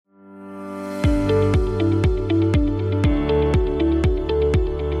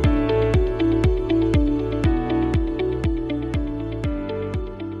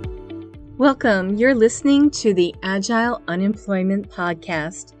Welcome. You're listening to the Agile Unemployment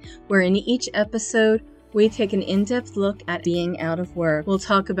Podcast, where in each episode, we take an in-depth look at being out of work. We'll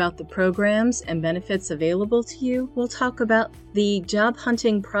talk about the programs and benefits available to you. We'll talk about the job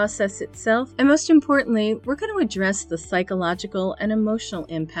hunting process itself. And most importantly, we're going to address the psychological and emotional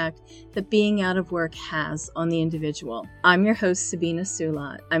impact that being out of work has on the individual. I'm your host, Sabina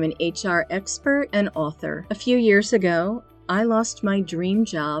Sulat. I'm an HR expert and author. A few years ago, I lost my dream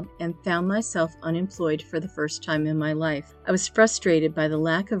job and found myself unemployed for the first time in my life. I was frustrated by the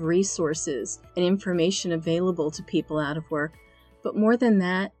lack of resources and information available to people out of work. But more than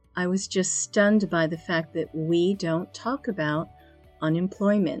that, I was just stunned by the fact that we don't talk about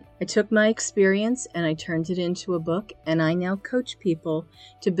unemployment. I took my experience and I turned it into a book, and I now coach people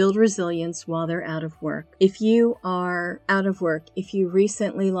to build resilience while they're out of work. If you are out of work, if you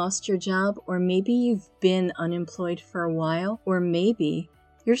recently lost your job, or maybe you've been unemployed for a while, or maybe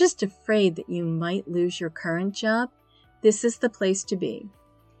you're just afraid that you might lose your current job, this is the place to be.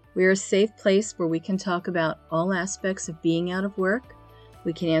 We're a safe place where we can talk about all aspects of being out of work.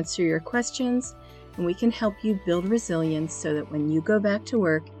 We can answer your questions, and we can help you build resilience so that when you go back to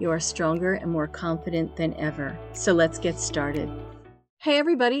work, you are stronger and more confident than ever. So let's get started. Hey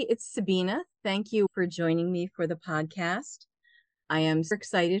everybody, it's Sabina. Thank you for joining me for the podcast. I am super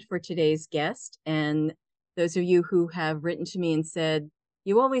excited for today's guest, and those of you who have written to me and said,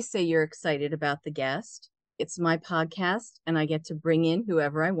 you always say you're excited about the guest. It's my podcast, and I get to bring in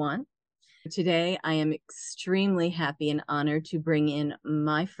whoever I want. Today, I am extremely happy and honored to bring in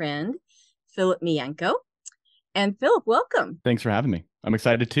my friend, Phillip Migyanko. And Phillip, welcome. Thanks for having me. I'm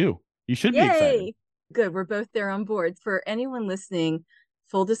excited too. You should Yay! be excited. Good. We're both there on board. For anyone listening,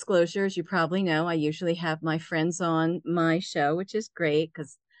 full disclosure, as you probably know, I usually have my friends on my show, which is great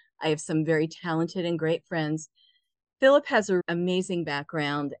because I have some very talented and great friends. Phillip has an amazing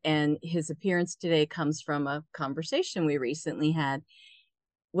background, and his appearance today comes from a conversation we recently had.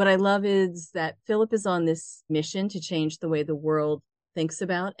 What I love is that Phillip is on this mission to change the way the world thinks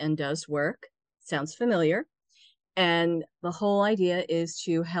about and does work. Sounds familiar. And the whole idea is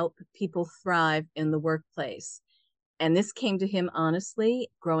to help people thrive in the workplace. And this came to him honestly.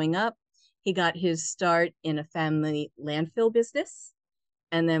 Growing up, he got his start in a family landfill business.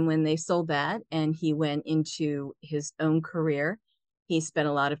 And then when they sold that and he went into his own career, he spent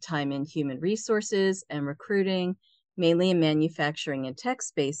a lot of time in human resources and recruiting, mainly in manufacturing and tech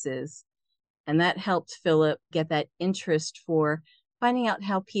spaces. And that helped Phillip get that interest for finding out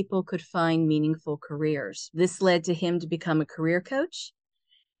how people could find meaningful careers. This led to him to become a career coach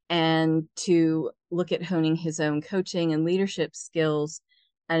and to look at honing his own coaching and leadership skills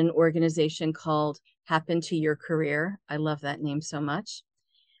at an organization called Happen to Your Career. I love that name so much.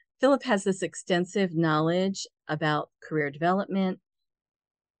 Phillip has this extensive knowledge about career development.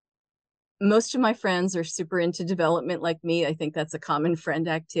 Most of my friends are super into development like me. I think that's a common friend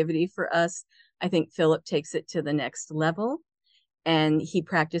activity for us. I think Phillip takes it to the next level. And he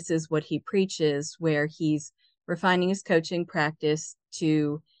practices what he preaches, where he's refining his coaching practice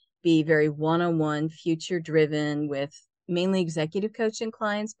to be very one-on-one, future-driven with mainly executive coaching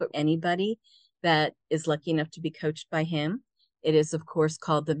clients, but anybody that is lucky enough to be coached by him. It is, of course,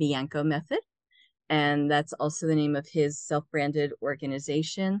 called the Migyanko Method, and that's also the name of his self-branded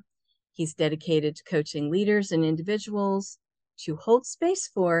organization. He's dedicated to coaching leaders and individuals to hold space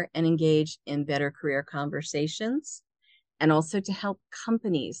for and engage in better career conversations, and also to help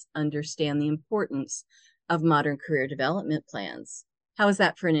companies understand the importance of modern career development plans. How is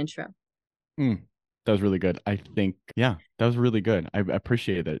that for an intro? That was really good. I think, yeah, that was really good. I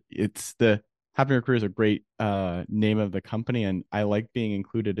appreciate it. It's the Happy Your Career is a great name of the company, and I like being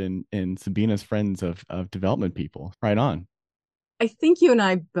included in Sabina's friends of development people. Right on. I think you and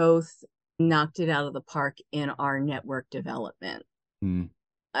I both knocked it out of the park in our network development.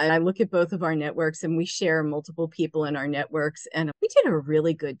 I look at both of our networks, and we share multiple people in our networks, and we did a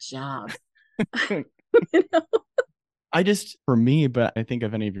really good job. You know? For me, but I think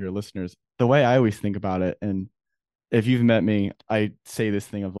of any of your listeners, the way I always think about it, and if you've met me, I say this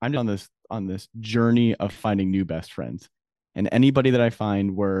thing of I'm on this journey of finding new best friends. And anybody that I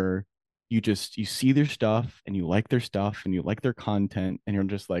find where you see their stuff and you like their stuff and you like their content, and you're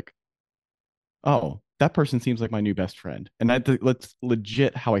just like, oh, that person seems like my new best friend. And that's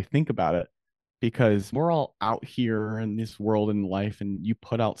legit how I think about it, because we're all out here in this world and life, and you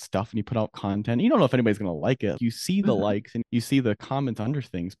put out stuff and you put out content. You don't know if anybody's going to like it. You see the likes and you see the comments under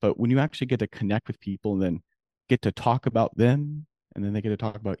things, but when you actually get to connect with people and then get to talk about them and then they get to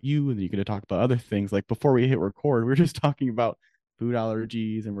talk about you, and then you get to talk about other things. Like before we hit record, we are just talking about food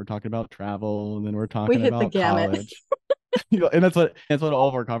allergies, and we're talking about travel, and then we're We talking hit the about gamut. college. And that's what all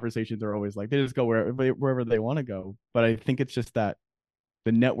of our conversations are always like. They just go wherever they want to go. But I think it's just that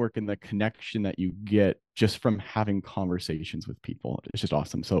the network and the connection that you get just from having conversations with people. It's just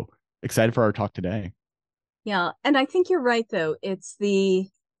awesome. So excited for our talk today. Yeah. And I think you're right, though. It's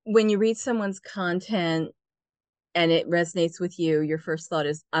when you read someone's content and it resonates with you, your first thought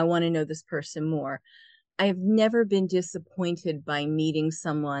is, I want to know this person more. I've never been disappointed by meeting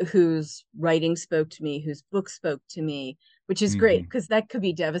someone whose writing spoke to me, whose book spoke to me, which is great Mm-hmm. because that could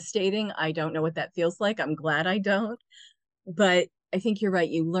be devastating. I don't know what that feels like. I'm glad I don't. But I think you're right.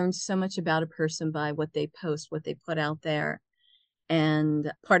 You learn so much about a person by what they post, what they put out there.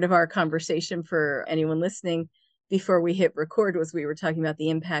 And part of our conversation for anyone listening before we hit record was we were talking about the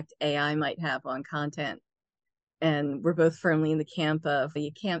impact AI might have on content. And we're both firmly in the camp of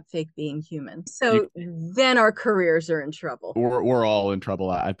you can't fake being human. You, So then our careers are in trouble. we're all in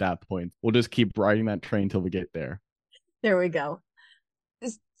trouble at that point. We'll just keep riding that train till we get there. There we go.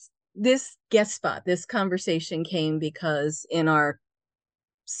 This, this guest spot, this conversation came because in our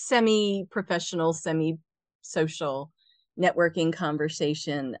semi professional, semi social networking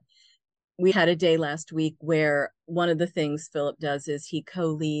conversation, we had a day last week where one of the things Philip does is he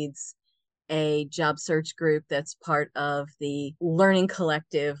co-leads a job search group that's part of the learning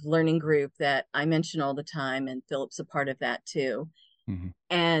collective learning group that I mention all the time, and Philip's a part of that too. Mm-hmm.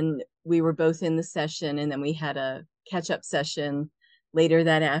 And we were both in the session, and then we had a catch-up session later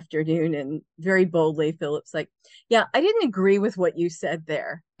that afternoon, and very boldly Philip's like, yeah, I didn't agree with what you said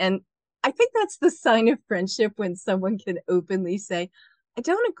there. And I think that's the sign of friendship when someone can openly say, I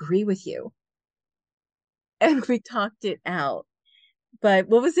don't agree with you, and we talked it out. But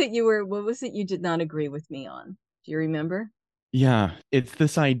what was it you did not agree with me on? Do you remember? Yeah, it's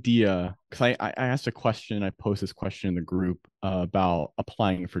this idea because I asked a question, I posed this question in the group about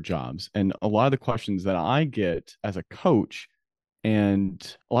applying for jobs. And a lot of the questions that I get as a coach,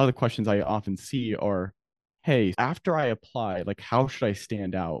 and a lot of the questions I often see are, hey, after I apply, like how should I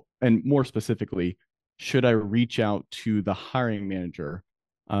stand out? And more specifically, should I reach out to the hiring manager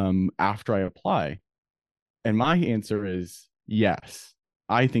after I apply? And my answer is yes,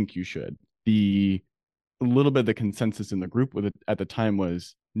 I think you should. The A little bit of the consensus in the group with it at the time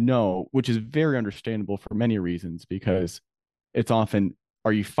was no, which is very understandable for many reasons because it's often,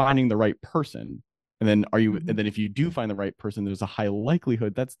 are you finding the right person? And then if you do find the right person, there's a high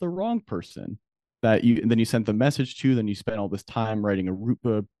likelihood that's the wrong person and then you sent the message to, then you spent all this time writing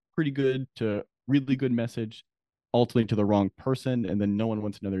a pretty good to really good message, ultimately to the wrong person. And then no one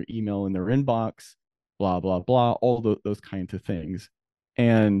wants another email in their inbox, blah, blah, blah, those kinds of things.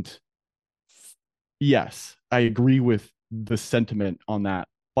 And yes, I agree with the sentiment on that.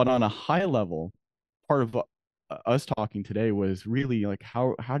 But on a high level, part of us talking today was really like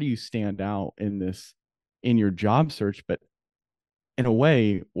how do you stand out in your job search? But in a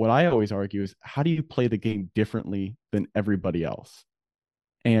way, what I always argue is how do you play the game differently than everybody else?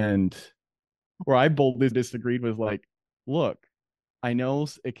 And where I boldly disagreed was like, look, I know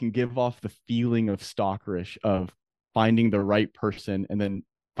it can give off the feeling of stalkerish of finding the right person and then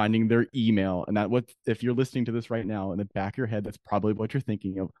finding their email. And that what if you're listening to this right now in the back of your head, that's probably what you're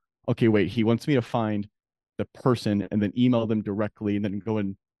thinking of. Okay, wait, he wants me to find the person and then email them directly and then go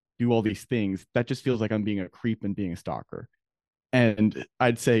and do all these things. That just feels like I'm being a creep and being a stalker. And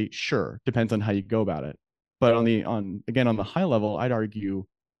I'd say, sure, depends on how you go about it. But on the high level, I'd argue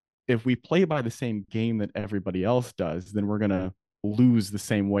if we play by the same game that everybody else does, then we're going to lose the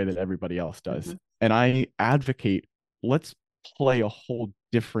same way that everybody else does. Mm-hmm. And I advocate, let's play a whole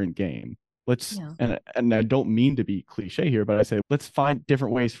different game. Yeah. And I don't mean to be cliche here, but I say let's find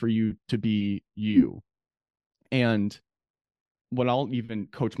different ways for you to be you. And what I'll even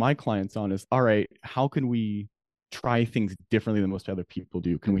coach my clients on is, all right, how can we try things differently than most other people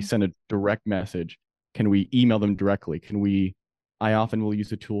do? Can we Mm-hmm. send a direct message? Can we email them directly? I often will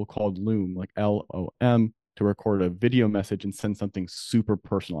use a tool called Loom, like LOM, to record a video message and send something super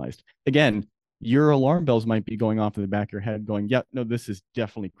personalized. Again, your alarm bells might be going off in the back of your head going, yep, no, this is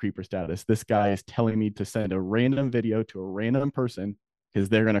definitely creeper status. This guy is telling me to send a random video to a random person because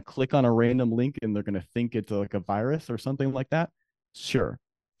they're going to click on a random link and they're going to think it's like a virus or something like that. Sure,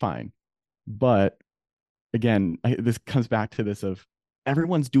 fine. But again, this comes back to this of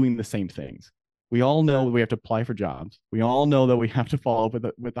everyone's doing the same things. We all know we have to apply for jobs. We all know that we have to follow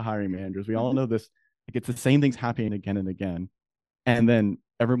up with the hiring managers. We all Mm-hmm. know this. Like it's the same things happening again and again. And then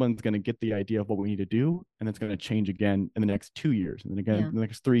everyone's going to get the idea of what we need to do, and it's going to change again in the next 2 years, and then again Yeah. in the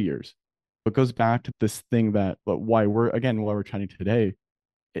next 3 years. It goes back to this thing that, but why we're chatting today,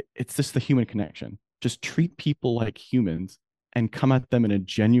 it's just the human connection. Just treat people like humans and come at them in a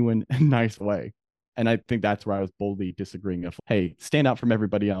genuine and nice way. And I think that's where I was boldly disagreeing of, hey, stand out from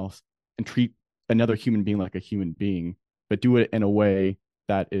everybody else and treat another human being like a human being, but do it in a way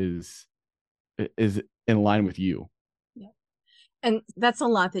that is in line with you. Yeah. And that's a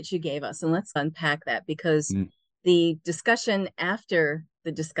lot that you gave us. And let's unpack that because Mm, the discussion after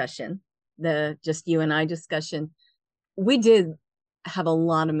the discussion, the just you and I discussion, we did have a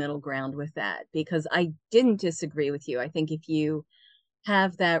lot of middle ground with that because I didn't disagree with you. I think if you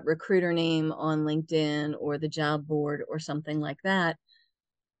have that recruiter name on LinkedIn or the job board or something like that,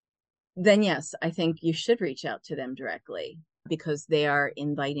 then yes, I think you should reach out to them directly because they are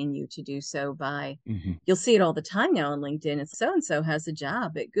inviting you to do so by, mhm, you'll see it all the time now on LinkedIn. It's so and so has a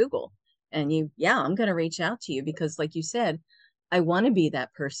job at Google. And yeah, I'm going to reach out to you because, like you said, I want to be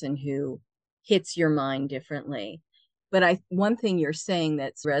that person who hits your mind differently. But one thing you're saying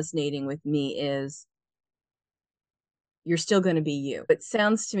that's resonating with me is you're still going to be you. It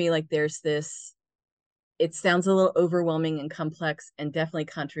sounds to me like it sounds a little overwhelming and complex and definitely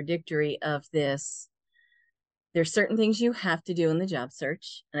contradictory of this. There's certain things you have to do in the job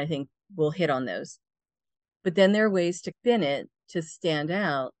search, and I think we'll hit on those. But then there are ways to spin it to stand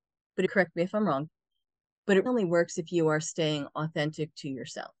out. But correct me if I'm wrong, but it only works if you are staying authentic to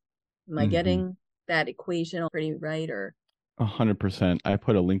yourself. Am I mhm. getting that equation pretty right? Or 100%. I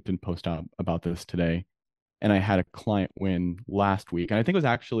put a LinkedIn post out about this today, and I had a client win last week. And I think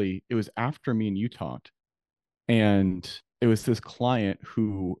it was after me and you talked. And it was this client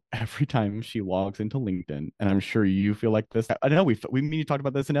who every time she logs into LinkedIn, and I'm sure you feel like this. I know we talked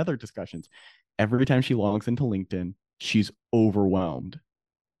about this in other discussions. Every time she logs into LinkedIn, she's overwhelmed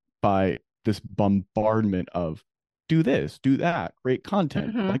by this bombardment of do this, do that, great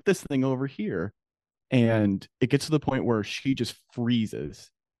content, mm-hmm. like this thing over here. And it gets to the point where she just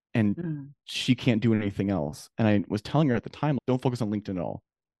freezes and Mm-hmm. she can't do anything else. And I was telling her at the time, don't focus on LinkedIn at all.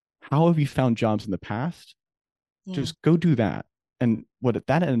 How have you found jobs in the past? Yeah. Just go do that. And what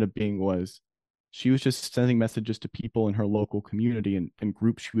that ended up being was she was just sending messages to people in her local community and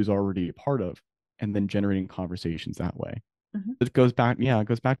groups she was already a part of, and then generating conversations that way. Mm-hmm. It goes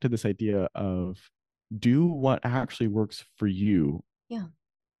back to this idea of do what actually works for you. Yeah.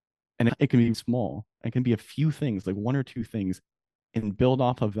 And it can be small, it can be a few things, like one or two things, and build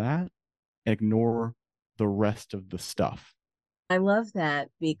off of that and ignore the rest of the stuff. I love that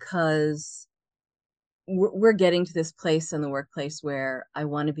because we're getting to this place in the workplace where I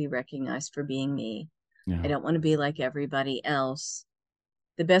want to be recognized for being me. I Yeah. don't want to be like everybody else.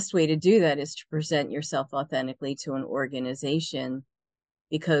 The best way to do that is to present yourself authentically to an organization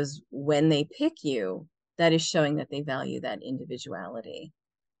because when they pick you, that is showing that they value that individuality.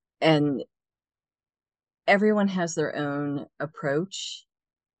 And everyone has their own approach.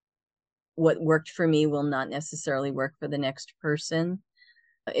 What worked for me will not necessarily work for the next person.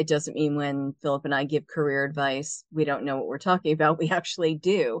 It doesn't mean when Philip and I give career advice, we don't know what we're talking about. We actually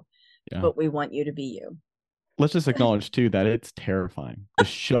do, Yeah. but we want you to be you. Let's just acknowledge too that it's terrifying. To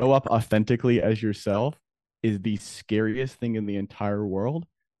show up authentically as yourself is the scariest thing in the entire world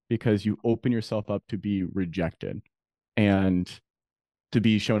because you open yourself up to be rejected and to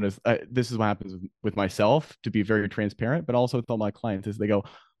be shown as this is what happens with myself, to be very transparent, but also with all my clients is they go,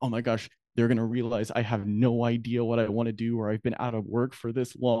 oh my gosh, they're going to realize I have no idea what I want to do, or I've been out of work for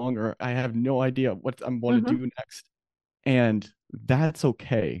this long, or I have no idea what I want to Mm-hmm. do next. And that's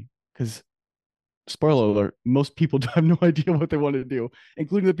okay because spoiler alert, most people have no idea what they want to do,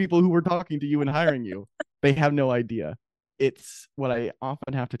 including the people who were talking to you and hiring you. They have no idea. It's what I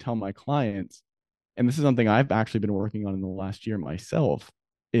often have to tell my clients, and this is something I've actually been working on in the last year myself,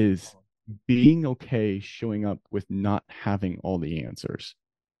 is being okay showing up with not having all the answers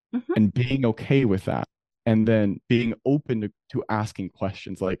Mm-hmm. and being okay with that. And then being open to asking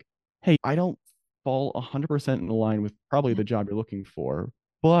questions like, hey, I don't fall 100% in line with probably Yeah. the job you're looking for,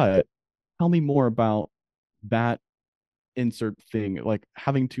 but tell me more about that insert thing, like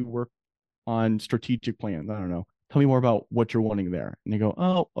having to work on strategic plans. I don't know. Tell me more about what you're wanting there. And they go,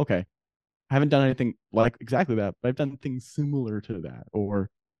 oh, okay. I haven't done anything like exactly that, but I've done things similar to that. Or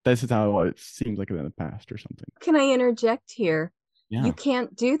this is how it seems like in the past or something. Can I interject here? You Yeah.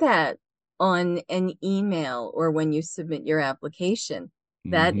 can't do that on an email or when you submit your application.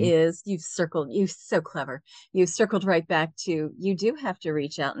 That Mm-hmm. is, you're so clever. You've circled right back to you do have to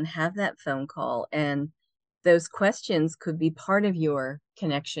reach out and have that phone call. And those questions could be part of your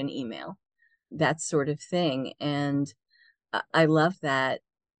connection email, that sort of thing. And I love that.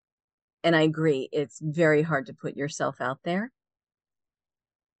 And I agree, it's very hard to put yourself out there.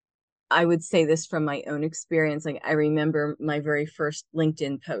 I would say this from my own experience. Like, I remember my very first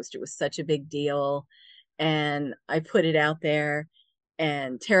LinkedIn post. It was such a big deal. And I put it out there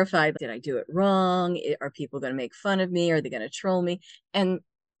and terrified. Did I do it wrong? Are people going to make fun of me? Are they going to troll me? And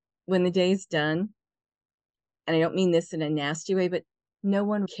when the day's done, and I don't mean this in a nasty way, but no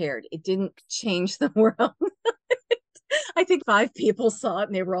one cared. It didn't change the world. I think five people saw it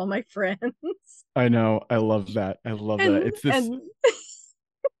and they were all my friends. I know. I love that. I love that. And It's this. and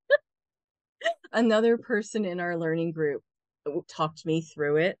another person in our learning group talked me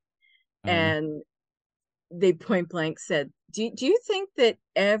through it, Oh yeah. and they point blank said, do you think that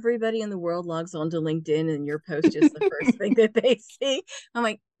everybody in the world logs onto LinkedIn and your post is the first thing that they see? I'm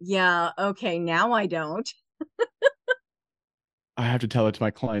like, yeah, okay, now I don't. I have to tell it to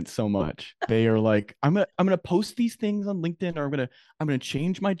my clients so much. They are like, I'm gonna post these things on LinkedIn, or I'm gonna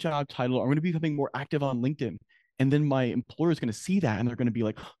change my job title, or I'm gonna be becoming more active on LinkedIn. And then my employer is gonna see that and they're gonna be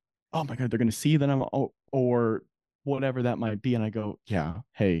like, oh my God, they're gonna see that I'm or whatever that might be. And I go, yeah,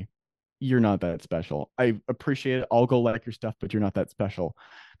 hey, you're not that special. I appreciate it. I'll go like your stuff, but you're not that special.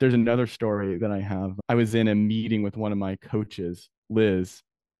 There's another story that I have. I was in a meeting with one of my coaches, Liz,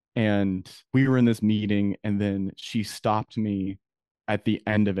 and we were in this meeting, and then she stopped me at the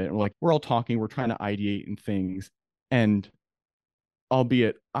end of it. We're like, we're all talking, we're trying to ideate and things. And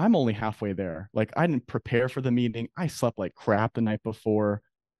albeit I'm only halfway there. Like I didn't prepare for the meeting. I slept like crap the night before.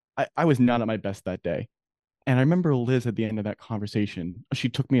 I was not at my best that day. And I remember Liz at the end of that conversation, she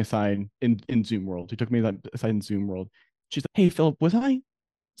took me aside in Zoom World. She took me aside in Zoom World. She's like, hey, Philip, was I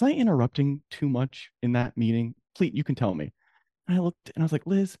interrupting too much in that meeting? Please, you can tell me. And I looked and I was like,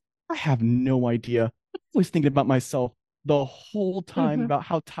 Liz, I have no idea. I was thinking about myself the whole time Mm-hmm. about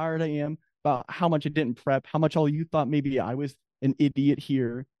how tired I am, about how much I didn't prep, how much all you thought maybe I was an idiot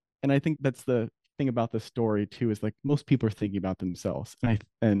here. And I think that's the thing about the story too, is like most people are thinking about themselves.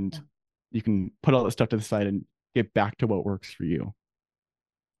 And Yeah. you can put all that stuff to the side and get back to what works for you.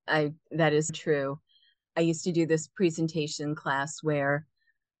 I That is true. I used to do this presentation class where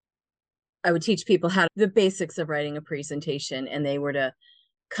I would teach people how the basics of writing a presentation, and they were to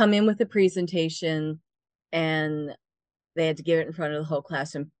come in with a presentation, and they had to give it in front of the whole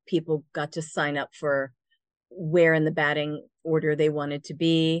class, and people got to sign up for where in the batting order they wanted to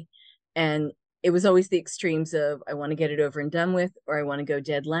be. And it was always the extremes of I want to get it over and done with, or I want to go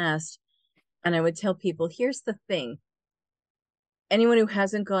dead last. And I would tell people, here's the thing: anyone who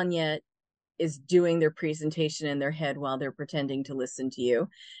hasn't gone yet is doing their presentation in their head while they're pretending to listen to you.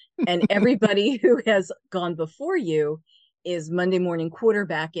 And everybody who has gone before you is Monday morning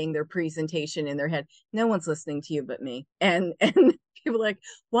quarterbacking their presentation in their head. No one's listening to you but me. And people are like,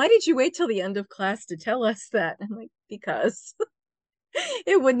 why did you wait till the end of class to tell us that? I'm like, because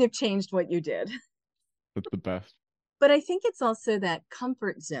it wouldn't have changed what you did. That's the best. But I think it's also that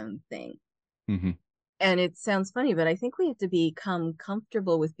comfort zone thing. Mm-hmm. And it sounds funny, but I think we have to become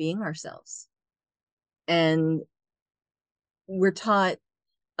comfortable with being ourselves. And we're taught,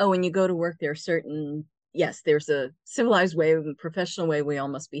 oh, when you go to work, there are certain, yes, there's a civilized way, a professional way we all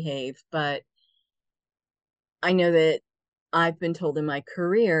must behave. But I know that I've been told in my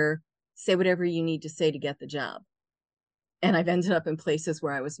career, say whatever you need to say to get the job. And I've ended up in places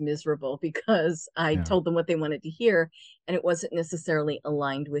where I was miserable because I Yeah. told them what they wanted to hear and it wasn't necessarily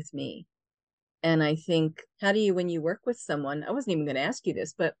aligned with me. And I think, how do you, when you work with someone, I wasn't even going to ask you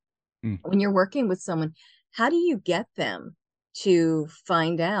this, but Mm. when you're working with someone, how do you get them to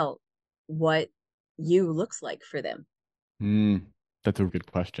find out what you looks like for them? Mm. That's a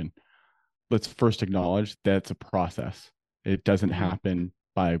good question. Let's first acknowledge that it's a process. It doesn't Mm-hmm. happen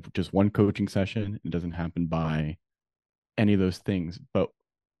by just one coaching session. It doesn't happen by any of those things. But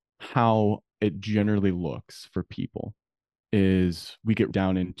how it generally looks for people is we get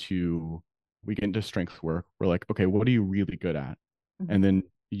into strength work. We're like, okay, what are you really good at? Mm-hmm. And then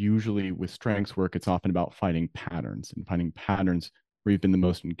usually with strengths work, it's often about finding patterns where you've been the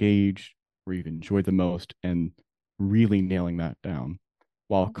most engaged, where you've enjoyed the most, and really nailing that down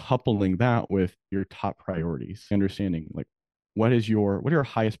while coupling that with your top priorities, understanding like what are your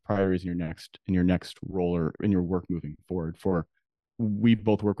highest priorities in your next role or in your work moving forward. For we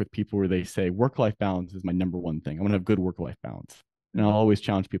both work with people where they say work life balance is my number one thing. I want to have good work life balance. And I'll Mm-hmm. always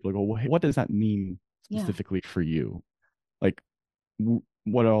challenge people to go, well, hey, what does that mean Yeah. specifically for you? Like,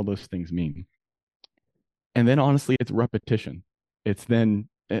 what do all those things mean? And then honestly, it's repetition. It's then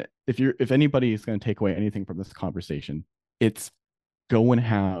if anybody is going to take away anything from this conversation, it's go and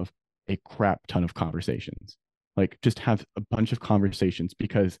have a crap ton of conversations. Like just have a bunch of conversations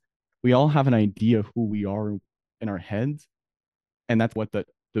because we all have an idea of who we are in our heads, and that's what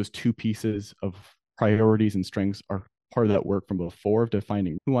those two pieces of priorities and strengths are part of that work from before of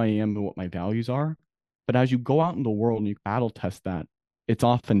defining who I am and what my values are. But as you go out in the world and you battle test that, it's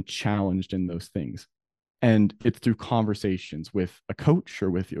often challenged in those things. And it's through conversations with a coach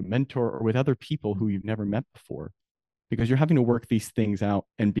or with your mentor or with other people who you've never met before, because you're having to work these things out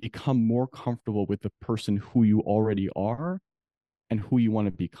and become more comfortable with the person who you already are and who you want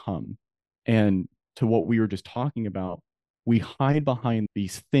to become. And to what we were just talking about, we hide behind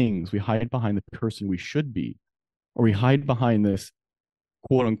these things. We hide behind the person we should be, or we hide behind this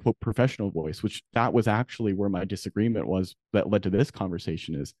quote unquote professional voice, which that was actually where my disagreement was that led to this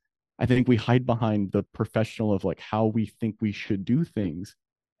conversation is I think we hide behind the professional of like how we think we should do things.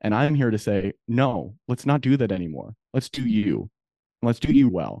 And I'm here to say, no, let's not do that anymore. Let's do you. Let's do you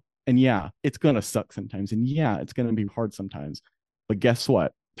well. And yeah, it's going to suck sometimes. And yeah, it's going to be hard sometimes. But guess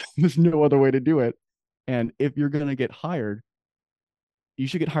what? There's no other way to do it. And if you're going to get hired, you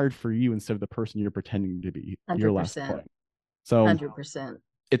should get hired for you instead of the person you're pretending to be. Your last 100%. point. So 100%.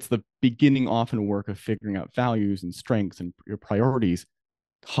 it's the beginning often work of figuring out values and strengths and your priorities,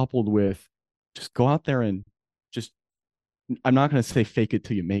 coupled with just go out there and just, I'm not going to say fake it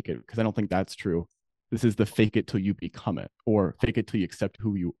till you make it, because I don't think that's true. This is the fake it till you become it, or fake it till you accept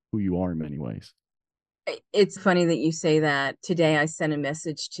who you are in many ways. It's funny that you say that. Today, I sent a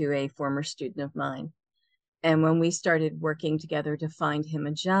message to a former student of mine. And when we started working together to find him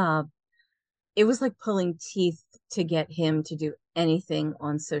a job, it was like pulling teeth to get him to do anything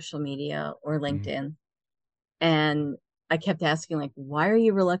on social media or LinkedIn. And I kept asking, like, why are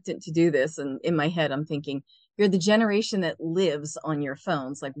you reluctant to do this? And in my head, I'm thinking, you're the generation that lives on your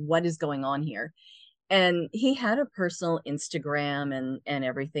phones. Like, what is going on here? And he had a personal Instagram and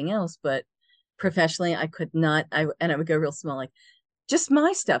everything else, but professionally, I could not. I would go real small, like, just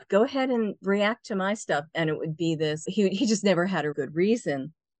my stuff. Go ahead and react to my stuff. And it would be this. He just never had a good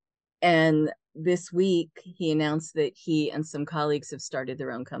reason. And this week, he announced that he and some colleagues have started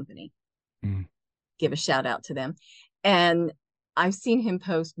their own company. Mm. Give a shout out to them. And I've seen him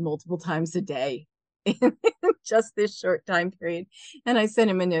post multiple times a day in just this short time period. And I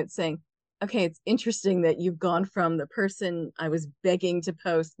sent him a note saying, okay, it's interesting that you've gone from the person I was begging to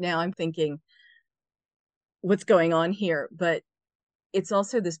post. Now I'm thinking, what's going on here? But it's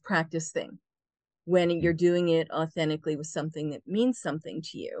also this practice thing when you're doing it authentically with something that means something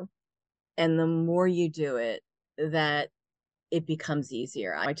to you. And the more you do it, that it becomes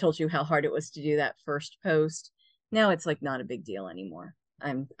easier. I told you how hard it was to do that first post. Now it's like not a big deal anymore.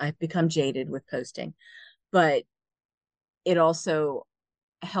 I've become jaded with posting, but it also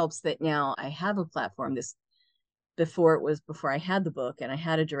helps that now I have a platform. This before I had the book and I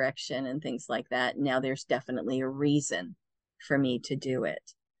had a direction and things like that. Now there's definitely a reason for me to do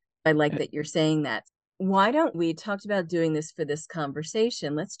it. I like that you're saying that. Why don't we talked about doing this for this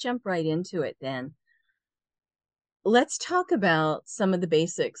conversation? Let's jump right into it then. Let's talk about some of the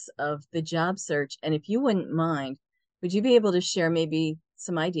basics of the job search. And if you wouldn't mind, would you be able to share maybe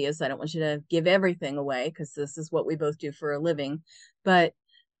some ideas? I don't want you to give everything away because this is what we both do for a living, but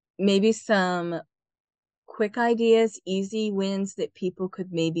maybe some quick ideas, easy wins that people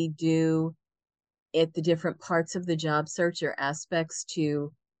could maybe do at the different parts of the job search or aspects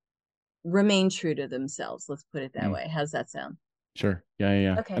to remain true to themselves. Let's put it that way. How's that sound? Sure.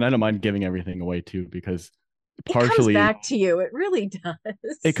 Yeah. Okay. And I don't mind giving everything away too, because It comes partially back to you. It really does.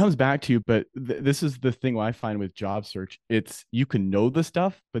 it comes back to you, but this is the thing I find with job search. It's you can know the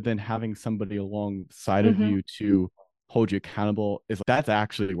stuff, but then having somebody alongside of you to hold you accountable is that's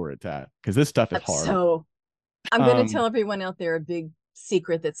actually where it's at, because this stuff is hard. So I'm going to tell everyone out there a big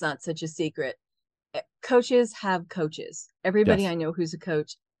secret that's not such a secret. Coaches have coaches. Everybody Yes. I know who's a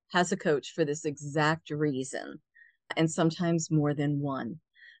coach has a coach for this exact reason, and sometimes more than one.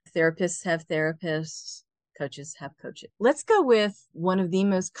 Therapists have therapists, coaches have coaches. Let's go with one of the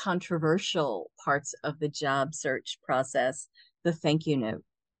most controversial parts of the job search process, the thank you note.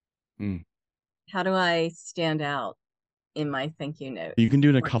 How do I stand out in my thank you note? You can do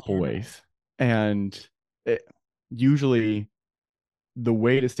it a couple ways. And usually the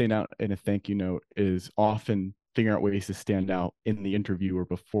way to stand out in a thank you note is often figuring out ways to stand out in the interview or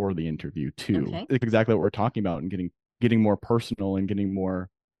before the interview too. Okay. It's exactly what we're talking about, and getting more personal and getting more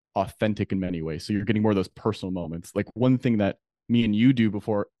authentic in many ways. So you're getting more of those personal moments. Like one thing that me and you do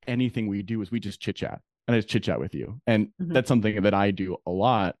before anything we do is we just chit chat. And I just chit chat with you. And that's something that I do a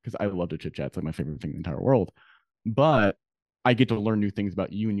lot because I love to chit chat. It's like my favorite thing in the entire world. But I get to learn new things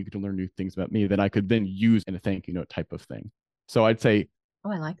about you and you get to learn new things about me that I could then use in a thank you note type of thing. So I'd say,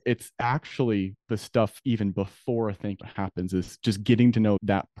 I like that. It's actually the stuff even before a thank you happens is just getting to know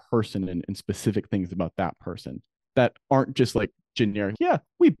that person and specific things about that person that aren't just like generic. Yeah,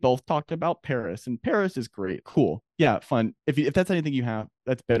 we both talked about Paris and Paris is great. Cool. yeah, fun. If that's anything you have,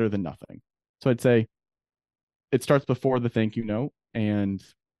 that's better than nothing. So I'd say it starts before the thank you note and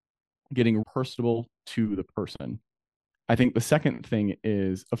getting personable to the person. I think the second thing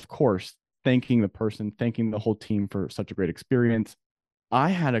is, of course, thanking the person, thanking the whole team for such a great experience. I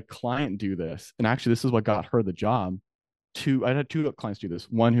had a client do this, and actually, this is what got her the job. I had two clients do this.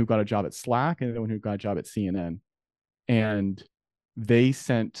 One who got a job at Slack, and the one who got a job at CNN. And they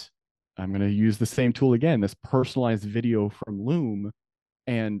sent, I'm going to use the same tool again, this personalized video from Loom,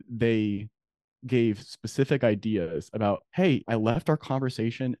 and they gave specific ideas about, hey, I left our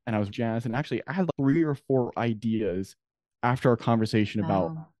conversation and I was jazzed. And actually, I had like 3 or 4 ideas after our conversation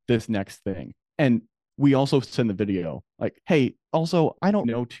about Wow. this next thing. And we also send the video like, hey, also, I don't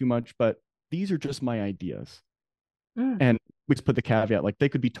know too much, but these are just my ideas. Mm. And we just put the caveat like they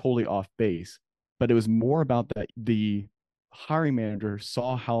could be totally off base, but it was more about that the hiring manager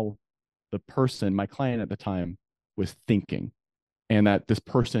saw how the person, my client at the time, was thinking and that this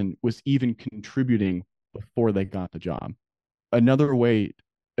person was even contributing before they got the job. Another way,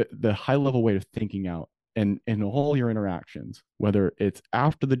 the high level way of thinking out and in all your interactions, whether it's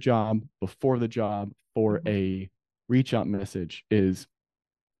after the job, before the job, or Mhm. a reach out message, is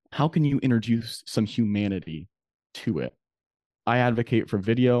how can you introduce some humanity to it? I advocate for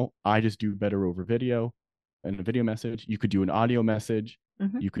video. I just do better over video and a video message. You could do an audio message.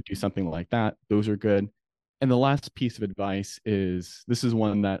 Mhm. You could do something like that. Those are good. And the last piece of advice is this is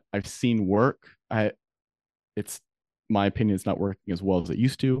one that I've seen work. It's my opinion, it's not working as well as it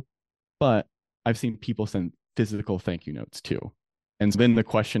used to, but I've seen people send physical thank you notes too. And so then the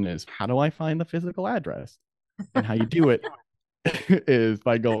question is, how do I find the physical address? And how you do it is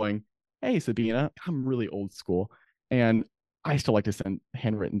by going, hey, Sabina, I'm really old school and I still like to send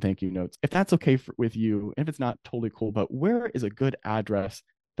handwritten thank you notes. If that's okay with you, if it's not totally cool, but where is a good address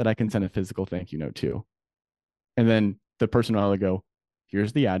that I can send a physical thank you note to? And then the person will either go,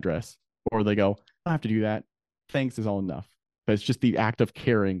 here's the address, or they go, I don't have to do that. Thanks is all enough. But it's just the act of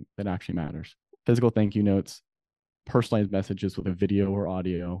caring that actually matters. Physical thank you notes, personalized messages with a video or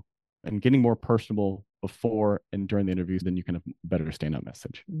audio, and getting more personable before and during the interviews, then you can have a better stand up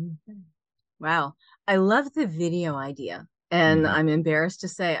message. Mhm. Wow. I love the video idea. And Mm-hmm. I'm embarrassed to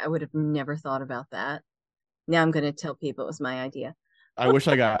say I would have never thought about that. Now I'm going to tell people it was my idea. I wish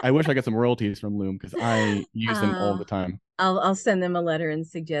I got some royalties from Loom because I use them all Uh, the time. I'll send them a letter and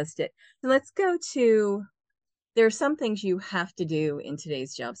suggest it. So let's go to there are some things you have to do in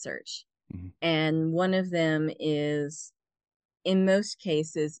today's job search. Mm-hmm. And one of them is in most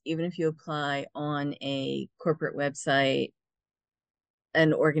cases, even if you apply on a corporate website,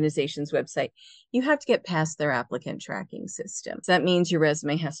 an organization's website, you have to get past their applicant tracking system. So that means your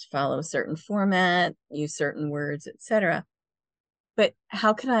resume has to follow a certain format, use certain words, etc. But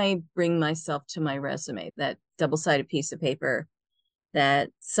how can I bring myself to my resume, that double-sided piece of paper that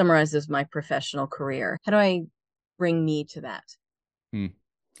summarizes my professional career? How do I bring me to that? Mm.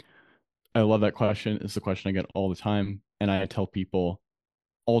 I love that question. It's the question I get all the time. And I tell people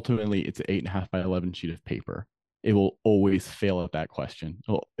ultimately it's an 8.5 by 11 sheet of paper. It will always fail at that question.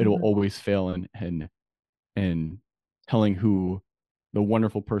 It'll Mhm. always fail in telling who the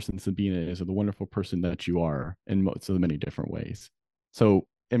wonderful person Sabina is or the wonderful person that you are in so many different ways. So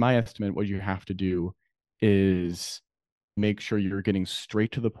in my estimate, what you have to do is make sure you're getting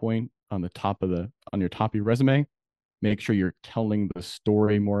straight to the point on the top of the on your top of your resume. Make sure you're telling the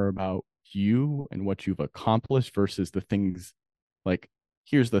story more about you and what you've accomplished versus the things like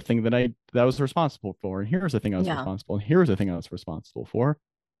here's the thing that I was responsible for, and here's the thing I was Yeah. responsible, and here's the thing I was responsible for,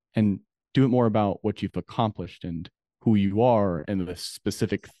 and do it more about what you've accomplished and who you are and the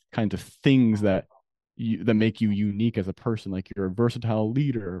specific kinds of things that make you unique as a person, like you're a versatile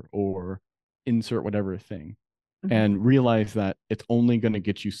leader or insert whatever thing Mhm. and realize that it's only going to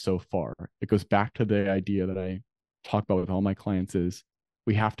get you so far. It goes back to the idea that I talk about with all my clients is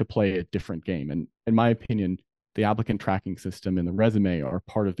we have to play a different game. And in my opinion, the applicant tracking system and the resume are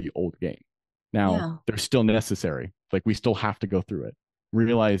part of the old game. Now, Yeah. they're still necessary. Like we still have to go through it.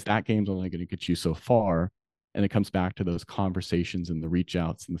 Realize that game's only going to get you so far. And it comes back to those conversations and the reach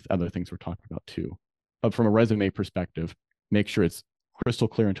outs and the other things we're talking about too. But from a resume perspective, make sure it's crystal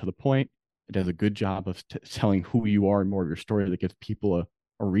clear and to the point. It does a good job of telling who you are and more of your story that gives people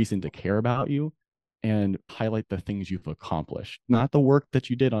a reason to care about you and highlight the things you've accomplished, not the work that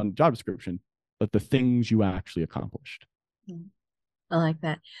you did on job description, but the things you actually accomplished. I like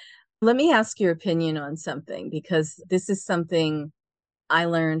that. Let me ask your opinion on something because this is something I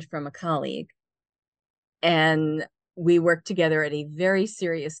learned from a colleague. And we worked together at a very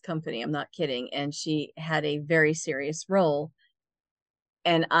serious company. I'm not kidding. And she had a very serious role.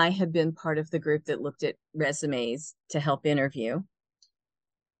 And I had been part of the group that looked at resumes to help interview.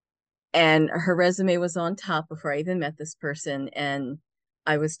 And her resume was on top before I even met this person. And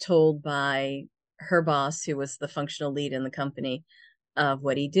I was told by her boss, who was the functional lead in the company, of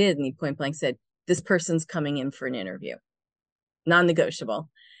what he did. And he point blank said, "This person's coming in for an interview, non-negotiable."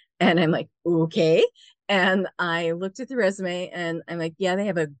 And I'm like, okay. And I looked at the resume and I'm like, yeah, they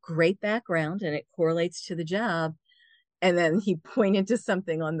have a great background and it correlates to the job. And then he pointed to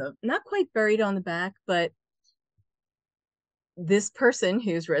something on the, not quite buried on the back, but this person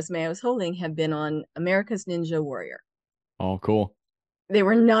whose resume I was holding had been on America's Ninja Warrior. Oh, cool. They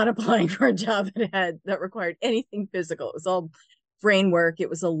were not applying for a job that required anything physical. It was all brain work. It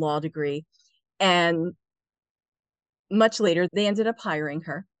was a law degree. And much later, they ended up hiring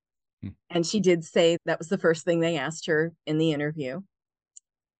her. And she did say that was the first thing they asked her in the interview.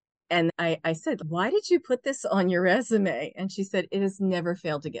 And I said, "Why did you put this on your resume?" And she said, "It has never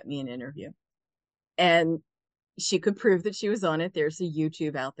failed to get me an interview." And she could prove that she was on it. There's a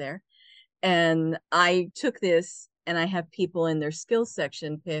YouTube out there. And I took this and I have people in their skills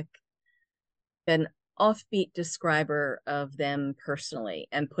section pick an offbeat describer of them personally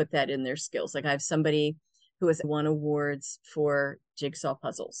and put that in their skills. Like I have somebody who has won awards for jigsaw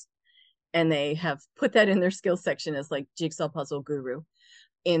puzzles, and they have put that in their skills section as like jigsaw puzzle guru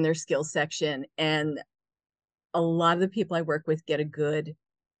in their skills section. And a lot of the people I work with get a good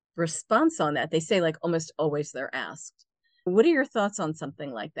response on that. They say like almost always they're asked. What are your thoughts on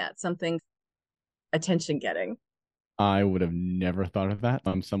something like that? Something attention getting? I would have never thought of that.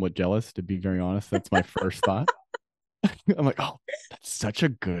 I'm somewhat jealous, to be very honest. That's my first thought. I'm like, oh, that's such a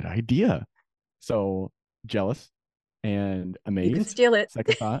good idea. So jealous and You can amazed. steal it.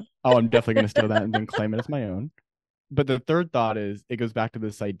 Second thought, oh, I'm definitely going to steal that and then claim it as my own. But the third thought is it goes back to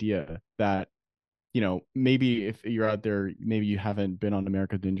this idea that, maybe if you're out there, maybe you haven't been on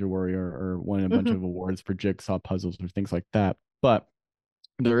America's Ninja Warrior or won a bunch Mm-hmm. of awards for jigsaw puzzles or things like that. But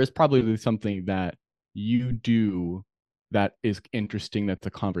there is probably something that you do that is interesting, that's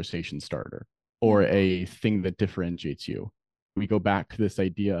a conversation starter or Yeah. a thing that differentiates you. We go back to this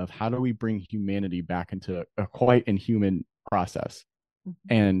idea of how do we bring humanity back into a quite inhuman process.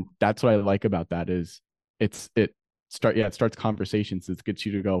 Mm-hmm. And that's what I like about that is it starts conversations. It gets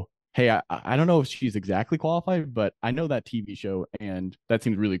you to go, hey, I don't know if she's exactly qualified, but I know that TV show and that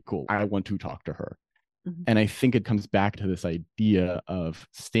seems really cool. I want to talk to her. Mm-hmm. And I think it comes back to this idea of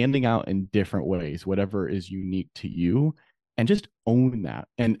standing out in different ways, whatever is unique to you, and just own that.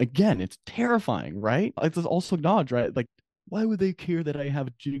 And again, it's terrifying, right? It's also acknowledge, right? Like, why would they care that I have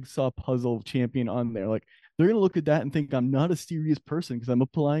a jigsaw puzzle champion on there? Like, they're going to look at that and think I'm not a serious person because I'm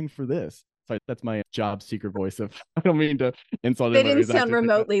applying for this. Sorry, that's my job seeker voice of, I don't mean to insult They anybody didn't who's sound actually thinking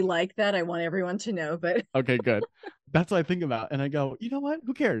that. remotely like that. I want everyone to know, but Okay, good. That's what I think about. And I go, you know what?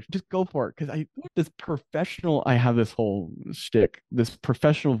 Who cares? Just go for it. Because I have this whole shtick, this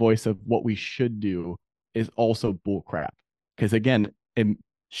professional voice of what we should do is also bullcrap. Because again, it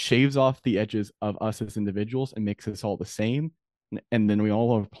shaves off the edges of us as individuals and makes us all the same. And then we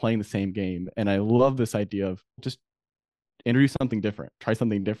all are playing the same game. And I love this idea of just introduce something different, try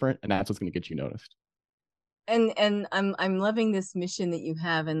something different, and that's what's going to get you noticed. and I'm loving this mission that you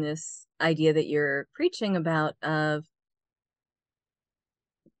have and this idea that you're preaching about of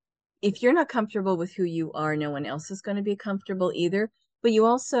if you're not comfortable with who you are, no one else is going to be comfortable either. But you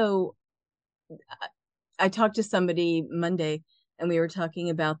also, I talked to somebody Monday and we were talking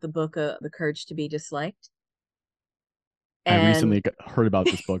about the book, The Courage to be Disliked. I And recently heard about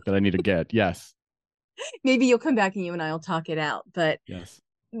this book that I need to get. Yes. maybe you'll come back and you and I'll talk it out. But Yes.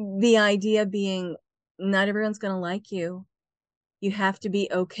 the idea being not everyone's going to like you. You have to be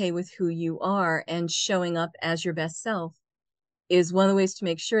okay with who you are, and showing up as your best self is one of the ways to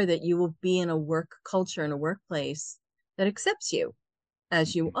make sure that you will be in a work culture, in a workplace that accepts you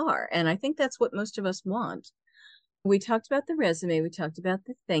as you are. And I think that's what most of us want. We talked about the resume, we talked about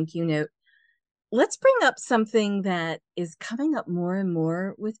the thank you note. Let's bring up something that is coming up more and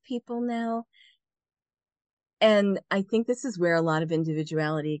more with people now. And I think this is where a lot of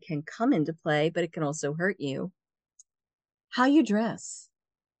individuality can come into play, but it can also hurt you. How you dress.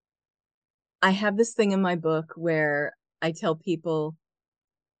 I have this thing in my book where I tell people,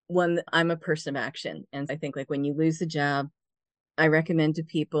 one, I'm a person of action. And I think like when you lose a job, I recommend to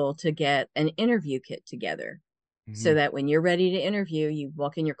people to get an interview kit together so Mm-hmm. that when you're ready to interview, you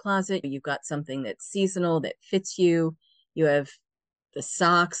walk in your closet, you've got something that's seasonal, that fits you. You have the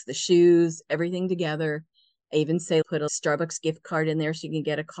socks, the shoes, everything together. I even say put a Starbucks gift card in there so you can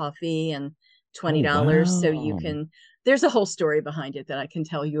get a coffee and Oh, $20 so you wow. can. There's a whole story behind it that I can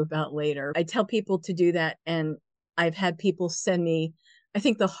tell you about later. I tell people to do that, and I've had people send me I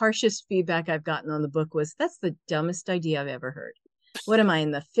think the harshest feedback I've gotten on the book was, that's the dumbest idea I've ever heard. What am I,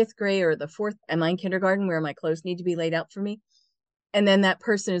 in the fifth grade or the fourth? Am I in kindergarten where my clothes need to be laid out for me? And then that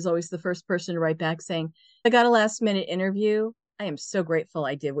person is always the first person to write back saying, I got a last minute interview. I am so grateful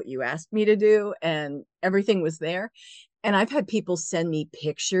I did what you asked me to do, and everything was there. And I've had people send me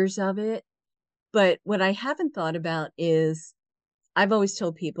pictures of it. But what I haven't thought about is, I've always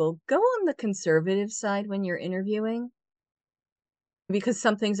told people, go on the conservative side when you're interviewing, because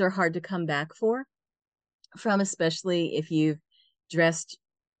some things are hard to come back from, especially if you've dressed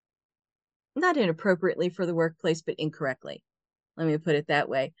not inappropriately for the workplace, but incorrectly. Let me put it that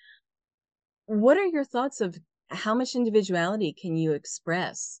way. What are your thoughts of how much individuality can you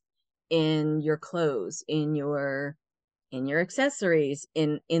express in your clothes, in your accessories,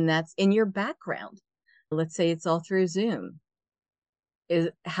 in your background? Let's say it's all through Zoom.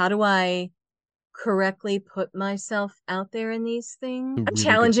 How do I correctly put myself out there in these things? A I'm really good.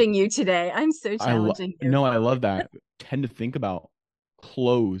 challenging you today. I'm so challenging you. No, I love that. Tend to think about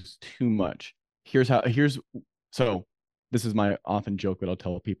clothes too much. Here's so this is my often joke that I'll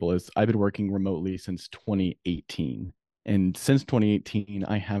tell people is I've been working remotely since 2018. And since 2018,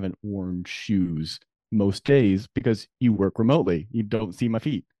 I haven't worn shoes most days because you work remotely. You don't see my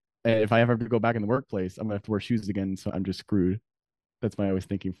feet. And if I ever have to go back in the workplace, I'm gonna have to wear shoes again. So I'm just screwed. That's my always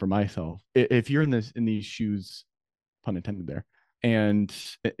thinking for myself. If you're in these shoes, pun intended there, and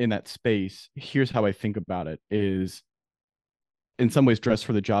in that space, here's how I think about it is in some ways dress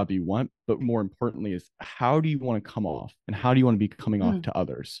for the job you want, but more importantly is how do you want to come off and how do you want to be coming off Mm. to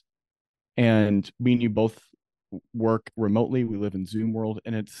others? And me and you both work remotely. We live in Zoom world.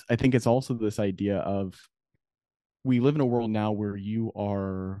 And I think it's also this idea of we live in a world now where you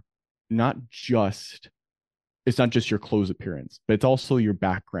are not just it's not just your clothes appearance, but it's also your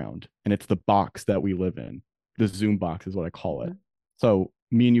background and it's the box that we live in. The Zoom box is what I call it. So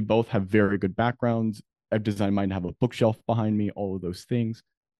me and you both have very good backgrounds. I've designed mine to have a bookshelf behind me, all of those things.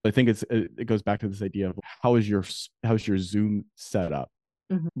 I think it goes back to this idea of how's your Zoom setup?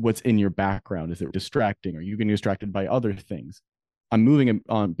 Mhm. What's in your background? Is it distracting? Are you getting distracted by other things? I'm moving it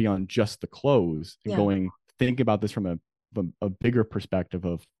on beyond just the clothes and Yeah. going think about this from a bigger perspective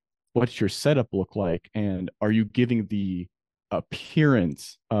of what's your setup look like and are you giving the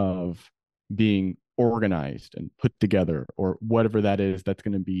appearance of being organized and put together or whatever that is that's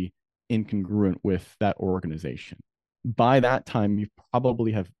going to be incongruent with that organization. By that time you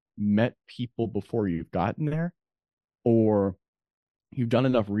probably have met people before you've gotten there, or you've done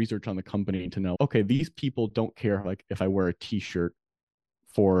enough research on the company to know, okay, these people don't care like if I wear a t-shirt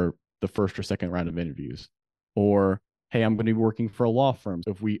for the first or second round of interviews, or hey, I'm going to be working for a law firm.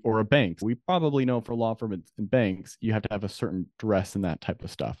 So if we or a bank, we probably know for law firms and banks, you have to have a certain dress and that type of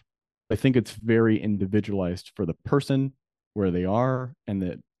stuff. I think it's very individualized for the person, where they are, and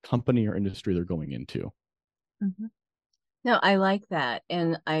the company or industry they're going into. Mm-hmm. No, I like that.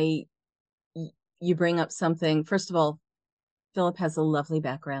 And you bring up something. First of all, Philip has a lovely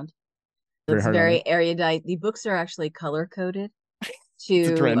background. Very It's hard on very me. erudite. The books are actually color coded It's a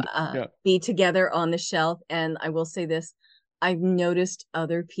to trend. Yeah. be together on the shelf. And I will say this, I've noticed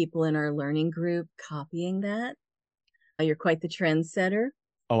other people in our learning group copying that. You're quite the trendsetter.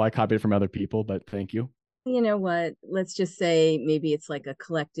 Oh, I copied from other people, but thank you. You know what? Let's just say maybe it's like a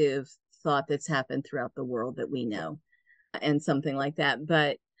collective thought that's happened throughout the world that we know, and something like that.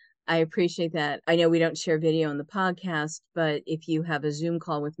 But I appreciate that. I know we don't share video on the podcast, but if you have a Zoom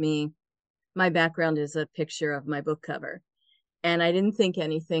call with me, my background is a picture of my book cover. And I didn't think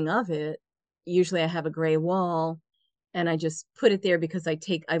anything of it. Usually I have a gray wall and I just put it there because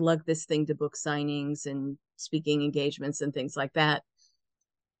I lug this thing to book signings and speaking engagements and things like that.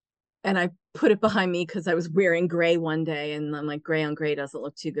 And I put it behind me because I was wearing gray one day and I'm like, gray on gray doesn't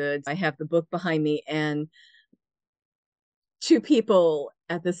look too good. I have the book behind me, and two people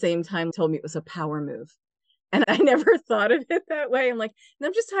at the same time told me it was a power move. And I never thought of it that way. I'm like,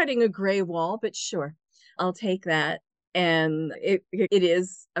 I'm just hiding a gray wall, but sure, I'll take that. And it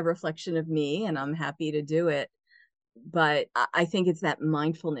is a reflection of me, and I'm happy to do it. But I think it's that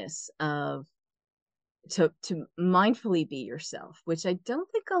mindfulness of to mindfully be yourself, which I don't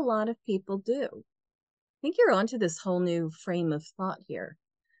think a lot of people do. I think you're onto this whole new frame of thought here.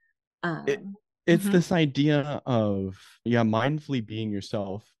 It Um, it's mhm. this idea of yeah, mindfully being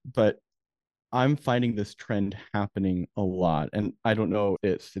yourself, but I'm finding this trend happening a lot. And I don't know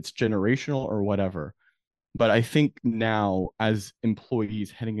if it's generational or whatever, but I think now as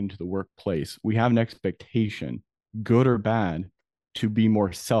employees heading into the workplace, we have an expectation, good or bad, to be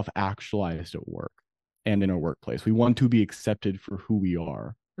more self-actualized at work and in our workplace. We want to be accepted for who we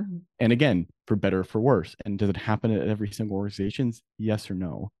are. Mhm. And again, for better or for worse. And does it happen at every single organization? Yes or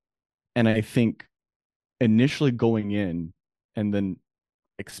no? And I think initially going in and then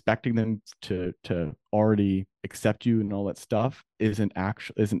expecting them to already accept you and all that stuff isn't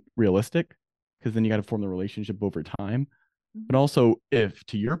realistic, because then you got to form the relationship over time. But Mhm. also, if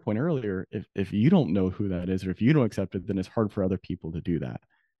to your point earlier, if you don't know who that is, or if you don't accept it, then it's hard for other people to do that.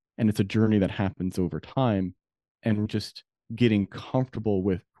 And it's a journey that happens over time, and just getting comfortable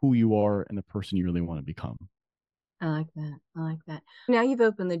with who you are and the person you really want to become. I like that. I like that. Now you've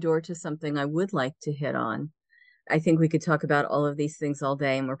opened the door to something I would like to hit on. I think we could talk about all of these things all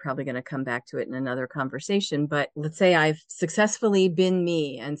day, and we're probably going to come back to it in another conversation. But let's say I've successfully been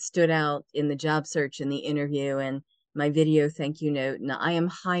me and stood out in the job search and the interview and my video thank you note, and I am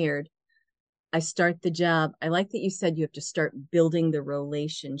hired. I start the job. I like that you said you have to start building the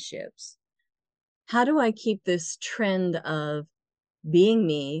relationships. How do I keep this trend of being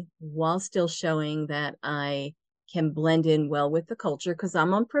me while still showing that I can blend in well with the culture? Because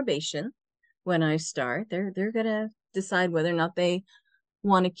I'm on probation when I start. They're gonna decide whether or not they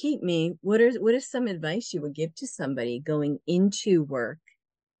want to keep me. What is some advice you would give to somebody going into work?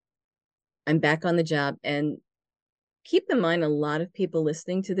 I'm back on the job, and keep in mind a lot of people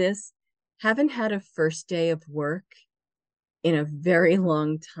listening to this haven't had a first day of work in a very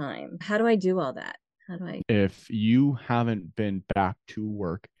long time. How do I do all that? How do I? If you haven't been back to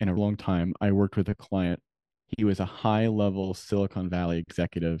work in a long time, I worked with a client. He was a high level Silicon Valley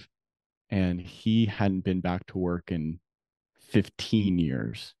executive, and he hadn't been back to work in 15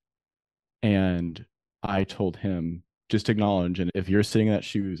 years. And I told him, just acknowledge, and if you're sitting in that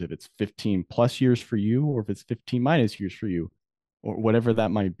shoes, if it's 15 plus years for you, or if it's 15 minus years for you, or whatever that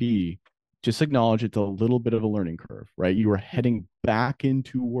might be, just acknowledge it's a little bit of a learning curve, right? You are heading back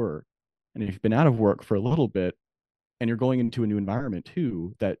into work. And if you've been out of work for a little bit and you're going into a new environment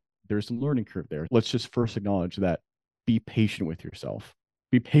too, that there's some learning curve there. Let's just first acknowledge that. Be patient with yourself.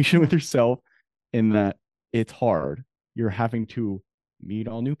 Be patient with yourself in that it's hard. You're having to meet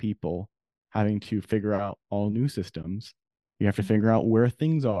all new people, having to figure out all new systems. You have to figure out where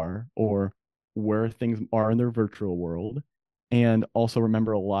things are, or where things are in their virtual world. And also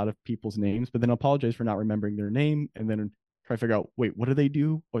remember a lot of people's names, but then apologize for not remembering their name, and then try to figure out, wait, what do they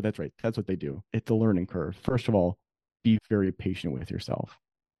do? Oh, that's right. That's what they do. It's a learning curve. First of all, be very patient with yourself.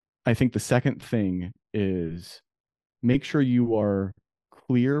 I think the second thing is make sure you are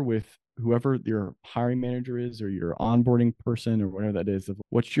clear with whoever your hiring manager is, or your onboarding person, or whatever that is, of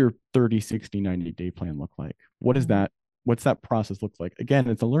what's your 30, 60, 90-day plan look like. What is Mhm. that? What's that process look like? Again,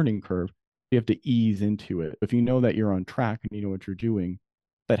 it's a learning curve. You have to ease into it. If you know that you're on track and you know what you're doing,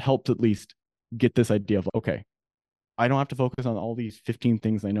 that helps at least get this idea of, okay, I don't have to focus on all these 15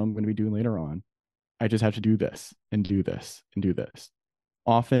 things I know I'm going to be doing later on. I just have to do this and do this and do this.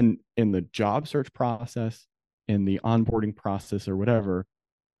 Often in the job search process, in the onboarding process, or whatever,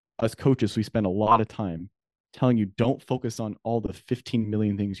 as coaches, we spend a lot of time telling you, don't focus on all the 15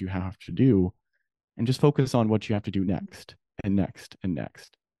 million things you have to do, and just focus on what you have to do next and next and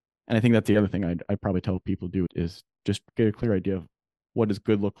next. And I think that's the other thing I'd probably tell people to do, is just get a clear idea of what does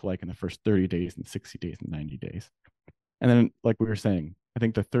good look like in the first 30 days and 60 days and 90 days. And then, like we were saying, I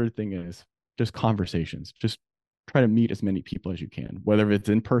think the third thing is just conversations. Just try to meet as many people as you can, whether it's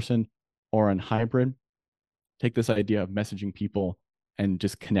in person or on hybrid. Take this idea of messaging people and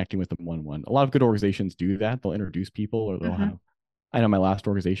just connecting with them one on one. A lot of good organizations do that. They'll introduce people, or they'll Mhm. have, I know my last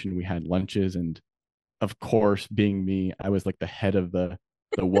organization, we had lunches, and of course, being me, I was like the head of the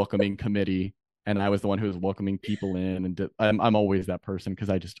welcoming committee, and I was the one who was welcoming people in, and I'm always that person, because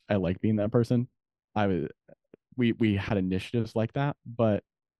I like being that person. I was we had initiatives like that, but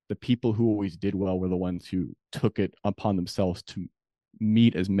the people who always did well were the ones who took it upon themselves to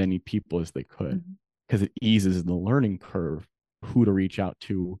meet as many people as they could, Mhm. because it eases the learning curve who to reach out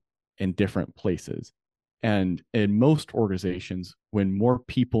to in different places. And in most organizations, when more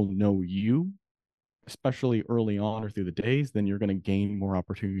people know you, especially early on or through the days, then you're going to gain more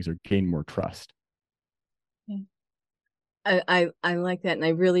opportunities or gain more trust. Okay. I like that, and I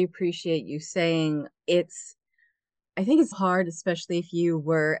really appreciate you saying it's. I think it's hard, especially if you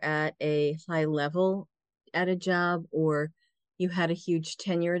were at a high level at a job, or you had a huge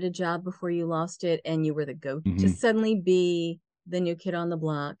tenure at a job before you lost it and you were the go to Mm-hmm. suddenly be the new kid on the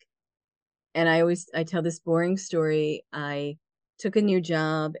block. And I tell this boring story. I took a new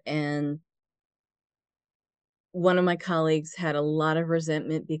job, and one of my colleagues had a lot of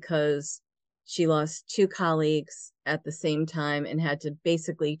resentment because she lost two colleagues at the same time and had to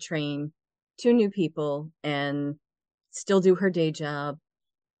basically train two new people and still do her day job.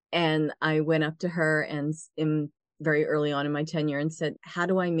 And I went up to her and very early on in my tenure and said, how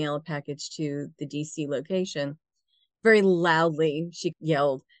do I mail a package to the DC location? Very loudly, she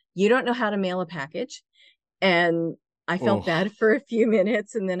yelled, you don't know how to mail a package? And I felt Oh, bad for a few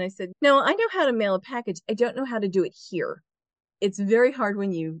minutes. And then I said, no, I know how to mail a package. I don't know how to do it here. It's very hard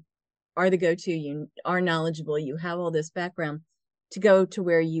when you are the go-to, you are knowledgeable, you have all this background, to go to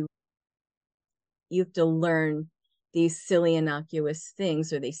where you have to learn these silly, innocuous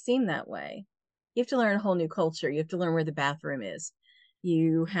things, or they seem that way. You have to learn a whole new culture. You have to learn where the bathroom is.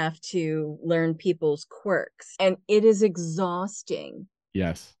 You have to learn people's quirks. And it is exhausting.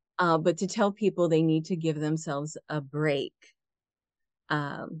 yes. But to tell people they need to give themselves a break,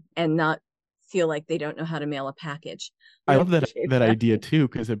 and not feel like they don't know how to mail a package. I Really love that appreciate that that. idea too,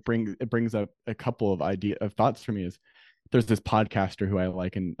 because it brings up a couple of thoughts for me. Is there's this podcaster who I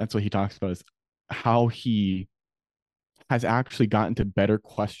like, and that's what he talks about, is how he has actually gotten to better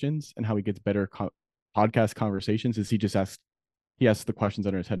questions and how he gets better podcast conversations. Is he asks the questions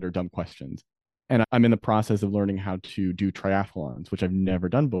under his head are dumb questions. And I'm in the process of learning how to do triathlons, which I've never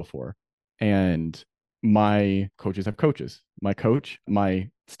done before. And my coaches have coaches. My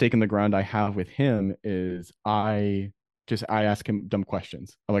stake in the ground I have with him is I ask him dumb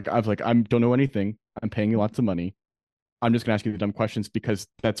questions. I don't know anything. I'm paying you lots of money. I'm just gonna ask you the dumb questions because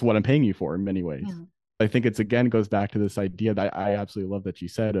that's what I'm paying you for in many ways. Yeah. I think it's again goes back to this idea that I absolutely love that you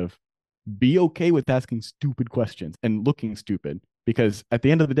said of be okay with asking stupid questions and looking stupid, because at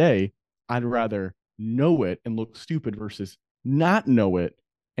the end of the day, I'd rather know it and look stupid versus not know it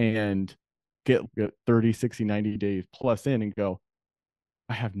and get 30, 60, 90 days plus in and go,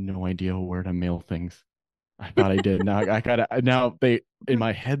 I have no idea where to mail things. I thought I did. Now they, in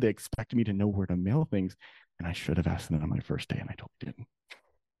my head, they expect me to know where to mail things. And I should have asked them on my first day and I totally didn't.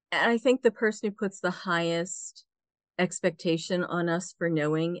 And I think the person who puts the highest expectation on us for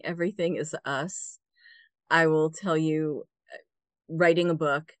knowing everything is us. I will tell you, writing a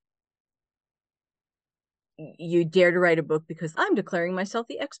book, you dare to write a book because I'm declaring myself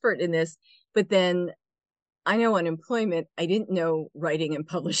the expert in this. But then I know unemployment, I didn't know writing and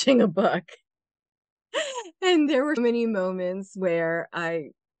publishing a book. And there were many moments where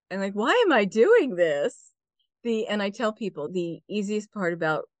I'm like, why am I doing this? And I tell people the easiest part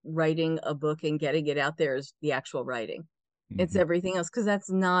about writing a book and getting it out there is the actual writing. It's Mm-hmm. everything else, because that's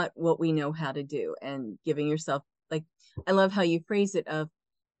not what we know how to do. And giving yourself, like, I love how you phrase it of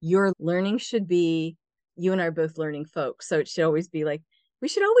your learning should be, you and I are both learning folks. So it should always be like, we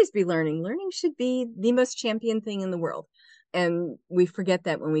should always be learning. Learning should be the most champion thing in the world. And we forget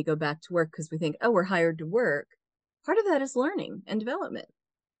that when we go back to work because we think, oh, we're hired to work. Part of that is learning and development.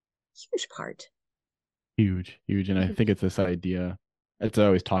 Huge part. Huge, huge. And I think it's this idea, it's I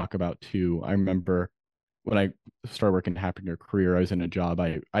always talk about too. I remember when I started working Happy Career, I was in a job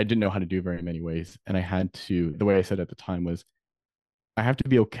I didn't know how to do very many ways. And I had to, the way I said at the time was, I have to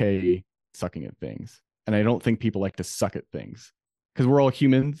be okay sucking at things. And I don't think people like to suck at things because we're all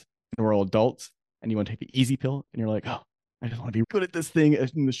humans and we're all adults. And you want to take the easy pill and you're like, oh, I just want to be good at this thing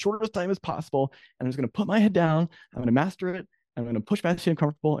in the shortest time as possible. And I'm just going to put my head down. I'm going to master it. I'm going to push past the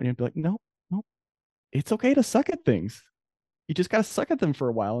uncomfortable. And you'd be like, no, no, it's okay to suck at things. You just got to suck at them for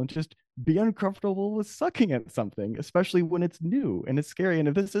a while and just be uncomfortable with sucking at something, especially when it's new and it's scary. And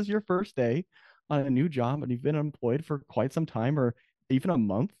if this is your first day on a new job and you've been employed for quite some time or even a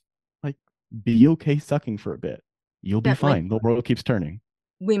month, like be okay sucking for a bit. You'll be That might, fine. The world keeps turning.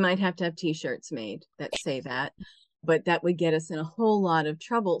 we might have to have t-shirts made that say that, but that would get us in a whole lot of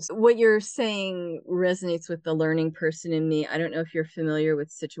trouble. So what you're saying resonates with the learning person in me. I don't know if you're familiar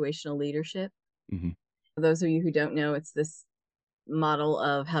with situational leadership. Mm-hmm. For those of you who don't know, it's this model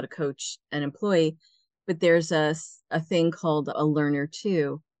of how to coach an employee, but there's a thing called a learner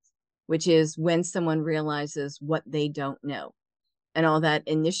two, which is when someone realizes what they don't know and all that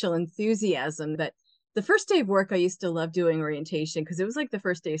initial enthusiasm. That the first day of work, I used to love doing orientation because it was like the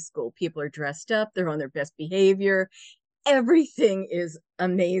first day of school. People are dressed up, they're on their best behavior, everything is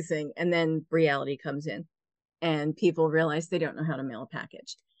amazing. And then reality comes in and people realize they don't know how to mail a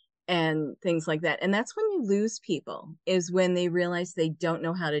package and things like that. And that's when you lose people, is when they realize they don't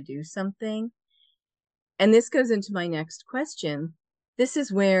know how to do something. And this goes into my next question. This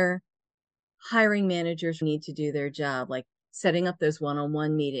is where hiring managers need to do their job, like setting up those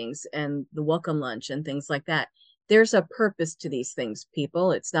one-on-one meetings and the welcome lunch and things like that. There's a purpose to these things,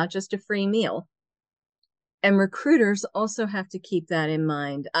 people. It's not just a free meal. And recruiters also have to keep that in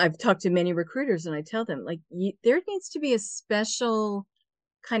mind. I've talked to many recruiters and I tell them, like, there needs to be a special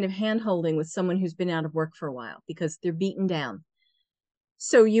kind of hand holding with someone who's been out of work for a while because they're beaten down.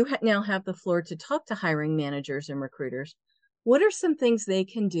 So you now have the floor to talk to hiring managers and recruiters. What are some things they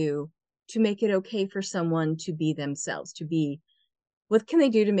can do to make it okay for someone to be themselves, to be, what can they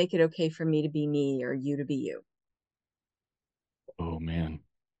do to make it okay for me to be me or you to be you? Oh man.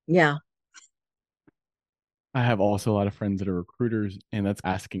 Yeah. I have also a lot of friends that are recruiters, and that's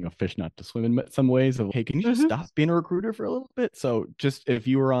asking a fish not to swim in some ways of, hey, can you just Mm-hmm. stop being a recruiter for a little bit? So just if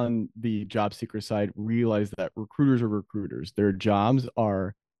you were on the job seeker side, realize that recruiters are recruiters. Their jobs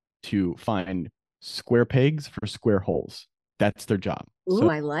are to find square pegs for square holes. That's their job. Ooh, So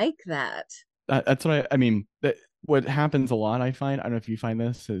I like that. that's what I mean. That what happens a lot, I find, I don't know if you find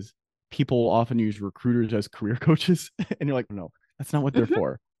this, is people often use recruiters as career coaches. And you're like, no, that's not what they're Mm-hmm.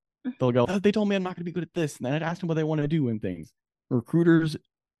 for. They'll go, oh, they told me I'm not going to be good at this. And then I'd ask them what they want to do and things. Recruiters,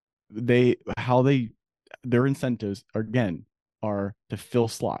 they, how they, their incentives, again, are to fill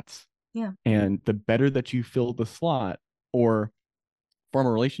slots. Yeah. And the better that you fill the slot or form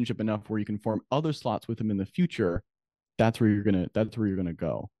a relationship enough where you can form other slots with them in the future, that's where you're gonna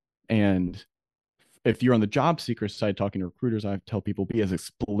go. And if you're on the job seeker side talking to recruiters, I tell people be as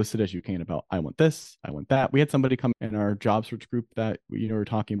explicit as you can about I want this, I want that. We had somebody come in our job search group that were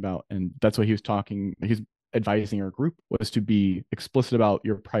talking about, and that's what he was talking. He's advising our group was to be explicit about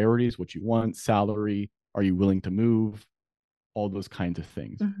your priorities, what you want, salary, are you willing to move, all those kinds of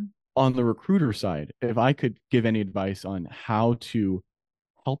things. Mm-hmm. On the recruiter side, if I could give any advice on how to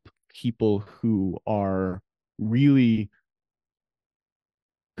help people who are really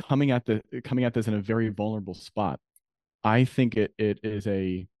coming at this in a very vulnerable spot, I think it is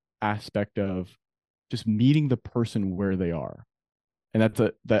a aspect of just meeting the person where they are, and that's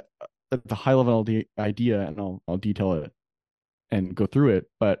a high level idea, and I'll detail it and go through it.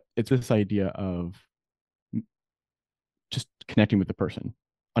 But it's this idea of just connecting with the person,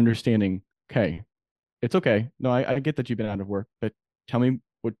 understanding. Okay, it's okay. No, I get that you've been out of work, but tell me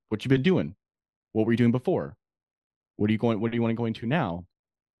what you've been doing. What were you doing before? What are you going? What do you want to go into now?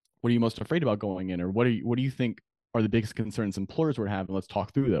 What are you most afraid about going in, or what do you think are the biggest concerns employers would have? And let's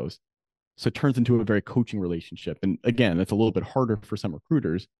talk through those. So it turns into a very coaching relationship. And again, that's a little bit harder for some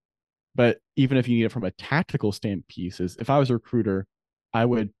recruiters. But even if you need it from a tactical stand pieces, if I was a recruiter, I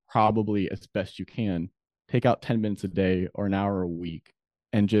would probably, as best you can, take out 10 minutes a day or an hour a week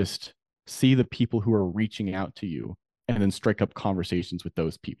and just see the people who are reaching out to you and then strike up conversations with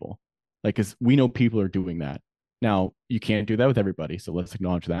those people. Like, because we know people are doing that. Now, you can't do that with everybody. So let's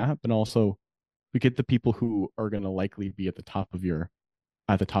acknowledge that. But also, we get the people who are going to likely be at the top of your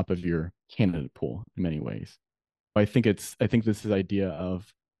candidate pool in many ways. I think this is idea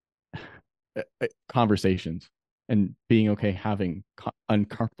of conversations and being okay having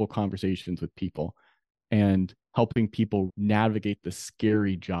uncomfortable conversations with people and helping people navigate the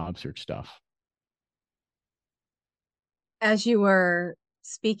scary job search stuff. As you were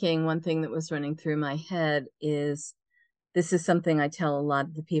speaking, one thing that was running through my head is, this is something I tell a lot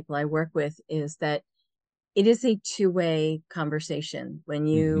of the people I work with, is that it is a two-way conversation. When Mm-hmm.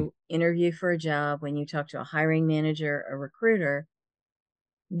 you interview for a job, when you talk to a hiring manager, a recruiter,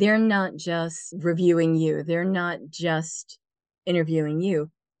 they're not just reviewing you. They're not just interviewing you.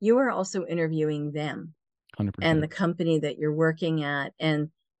 You are also interviewing them and the 100%. company that you're working at, and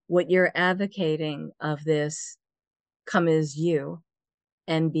what you're advocating of this come as you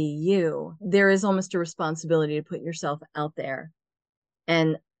and be you. There is almost a responsibility to put yourself out there.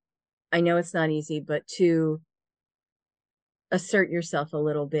 And I know it's not easy, but to assert yourself a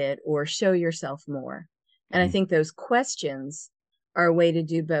little bit or show yourself more. And I Mm-hmm. think those questions are a way to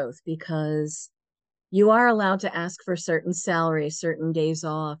do both, because you are allowed to ask for certain salary, certain days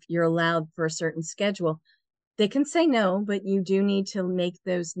off. You're allowed for a certain schedule. They can say no, but you do need to make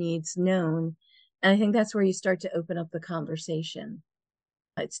those needs known. And I think that's where you start to open up the conversation.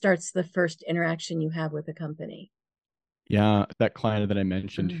 It starts the first interaction you have with a company. Yeah, that client that I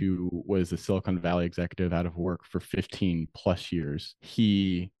mentioned Mm. who was a Silicon Valley executive out of work for 15 plus years,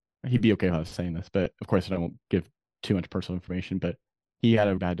 he'd be okay with us saying this, but of course I won't give too much personal information, but he had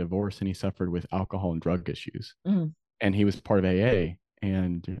a bad divorce and he suffered with alcohol and drug issues. Mm. And he was part of AA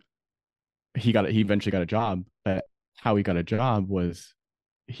and he eventually got a job, but how he got a job was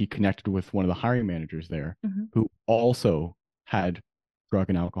he connected with one of the hiring managers there Mm-hmm. who also had drug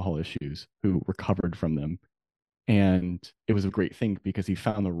and alcohol issues, who recovered from them. And it was a great thing because he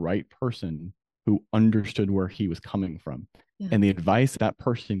found the right person who understood where he was coming from. Yeah. And the advice that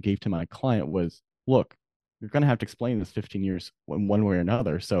person gave to my client was, look, you're going to have to explain this 15 years one way or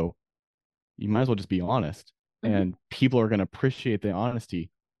another. So you might as well just be honest. Mm-hmm. And people are going to appreciate the honesty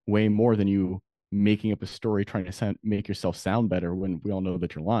way more than you making up a story trying to make yourself sound better when we all know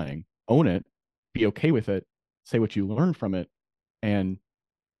that you're lying. Own it, be okay with it, say what you learned from it, and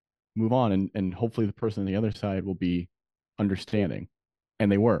move on. And hopefully the person on the other side will be understanding.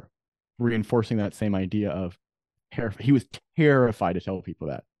 And they were. reinforcing that same idea of he was terrified to tell people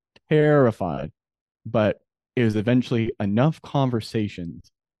that, terrified. But it was eventually enough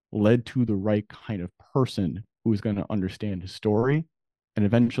conversations led to the right kind of person who was going to understand his story and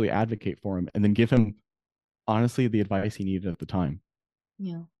eventually advocate for him and then give him honestly the advice he needed at the time.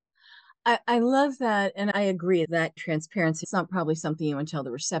 Yeah. I love that. And I agree that transparency is not probably something you want to tell the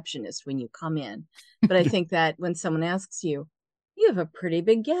receptionist when you come in. But I think that when someone asks you, you have a pretty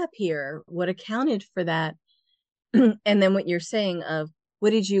big gap here, what accounted for that? And then what you're saying of what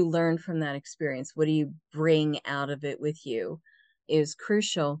did you learn from that experience? What do you bring out of it with you is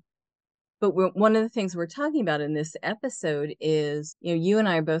crucial. But one of the things we're talking about in this episode is, you and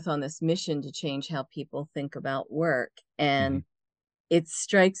I are both on this mission to change how people think about work. Mm-hmm. And it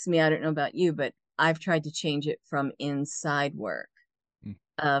strikes me, I don't know about you, but I've tried to change it from inside work.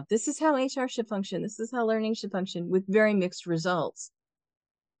 This is how HR should function. This is how learning should function, with very mixed results.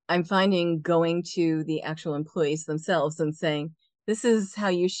 I'm finding going to the actual employees themselves and saying, this is how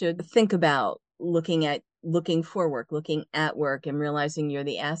you should think about looking for work, looking at work, and realizing you're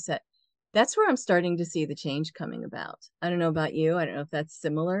the asset. That's where I'm starting to see the change coming about. I don't know about you. I don't know if that's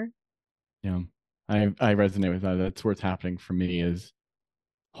similar. Yeah, I resonate with that. That's where it's happening for me is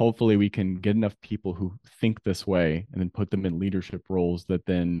hopefully we can get enough people who think this way and then put them in leadership roles that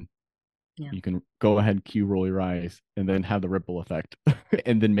then you can go ahead, cue, roll your eyes, and then have the ripple effect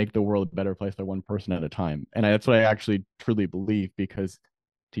and then make the world a better place by one person at a time. And that's what I actually truly believe, because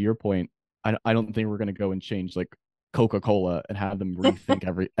to your point, I don't think we're going to go and change like Coca-Cola and have them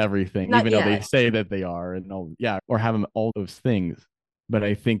rethink everything, Not even though they yet. say that they are and all, yeah, or have them all those things. But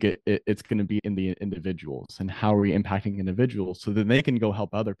I think it's going to be in the individuals and how are we impacting individuals so that they can go help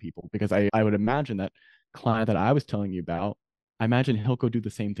other people. Because I would imagine that client that I was telling you about, I imagine he'll go do the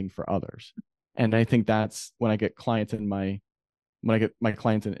same thing for others. And I think that's when I get clients when I get my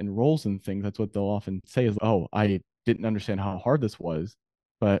clients in roles and things, that's what they'll often say is, oh, I didn't understand how hard this was,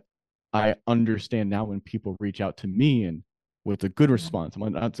 but I understand now when people reach out to me and with a good response,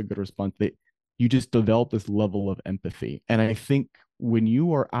 when that's a good response, you just develop this level of empathy. And I think when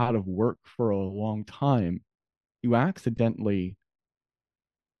you are out of work for a long time, you accidentally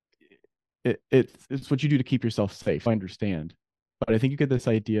it's what you do to keep yourself safe. I understand. But I think you get this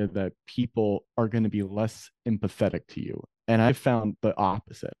idea that people are going to be less empathetic to you. And I found the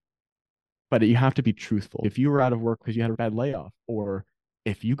opposite. But you have to be truthful. If you were out of work because you had a bad layoff, or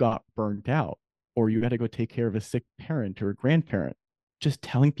if you got burnt out, or you had to go take care of a sick parent or a grandparent, just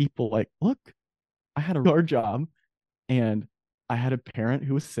telling people, like, look, I had a hard job and I had a parent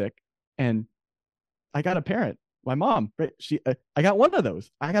who was sick and I got a parent, my mom, right? I got one of those.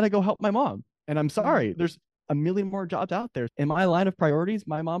 I got to go help my mom. And I'm sorry, there's a million more jobs out there. In my line of priorities,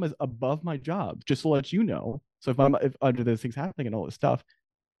 my mom is above my job, just to let you know. So if under those things happening and all this stuff,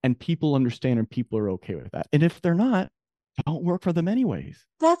 and people understand and people are okay with that. And if they're not, don't work for them anyways.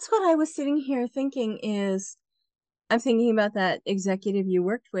 That's what I was sitting here thinking is I'm thinking about that executive you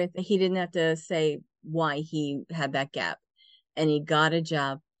worked with. He didn't have to say why he had that gap and he got a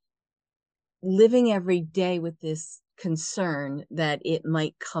job. Living every day with this concern that it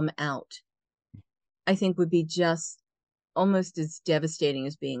might come out, I think would be just almost as devastating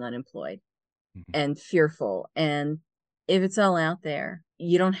as being unemployed Mm-hmm. and fearful. And if it's all out there,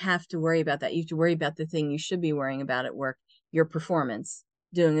 you don't have to worry about that. You have to worry about the thing you should be worrying about at work, your performance,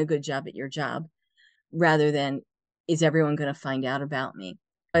 doing a good job at your job, rather than is everyone going to find out about me?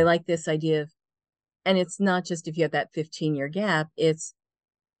 I like this idea of, and it's not just if you have that 15-year gap, it's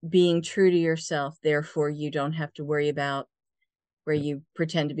being true to yourself. Therefore, you don't have to worry about where you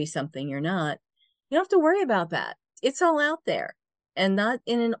pretend to be something you're not. You don't have to worry about that. It's all out there and not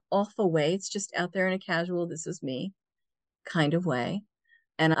in an awful way. It's just out there in a casual, this is me kind of way.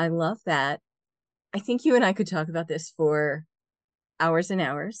 And I love that. I think you and I could talk about this for hours and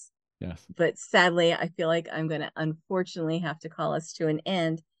hours. Yes. But sadly, I feel like I'm going to unfortunately have to call us to an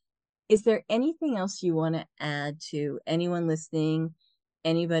end. Is there anything else you want to add to anyone listening,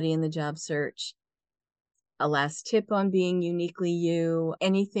 anybody in the job search? A last tip on being uniquely you,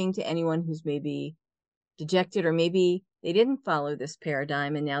 anything to anyone who's maybe dejected or maybe they didn't follow this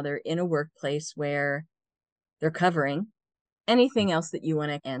paradigm and now they're in a workplace where they're covering. Anything else that you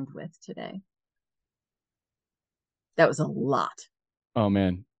want to end with today? That was a lot. Oh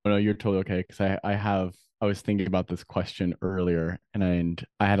man. Oh, no, you're totally okay. Because I was thinking about this question earlier and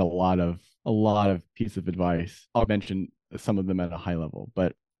I had a lot of pieces of advice. I'll mention some of them at a high level,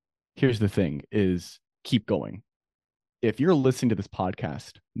 but here's the thing is keep going. If you're listening to this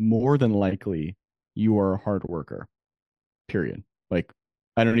podcast, more than likely you are a hard worker, period. Like,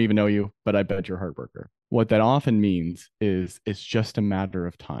 I don't even know you, but I bet you're a hard worker. What that often means is it's just a matter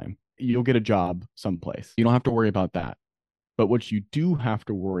of time. you'll get a job someplace. You don't have to worry about that. But what you do have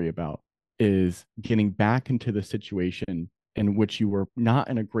to worry about is getting back into the situation in which you were not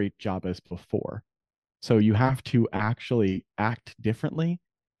in a great job as before. So you have to actually act differently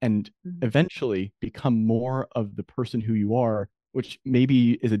and eventually become more of the person who you are, which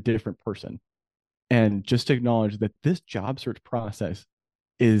maybe is a different person. And just acknowledge that this job search process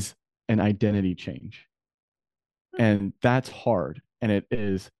is an identity change. And that's hard. And it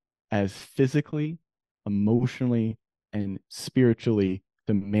is as physically, emotionally, and spiritually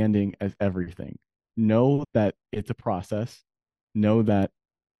demanding as everything. Know that it's a process. Know that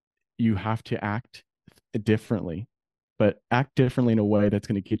you have to act differently, but act differently in a way that's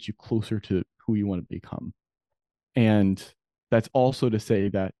going to get you closer to who you want to become. And that's also to say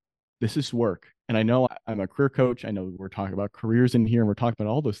that this is work. And I know I'm a career coach. I know we're talking about careers in here and we're talking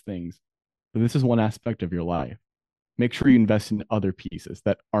about all those things, but this is one aspect of your life. Make sure you invest in other pieces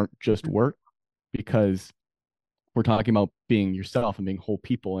that aren't just work, because we're talking about being yourself and being whole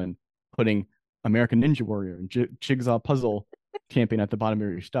people and putting American Ninja Warrior and Jigsaw Puzzle Champion at the bottom of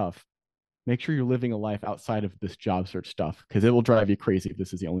your stuff. Make sure you're living a life outside of this job search stuff, because it will drive you crazy if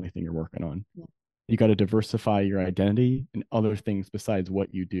this is the only thing you're working on. Yeah. You got to diversify your identity and other things besides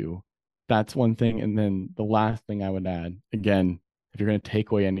what you do. That's one thing. And then the last thing I would add, again, if you're going to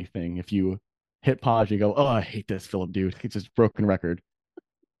take away anything, if you hit pause, you go, oh, I hate this, Phillip, dude. It's just broken record.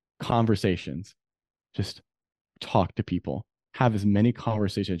 Conversations. Just talk to people. Have as many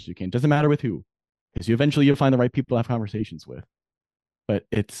conversations as you can. Doesn't matter with who, because you'll find the right people to have conversations with. But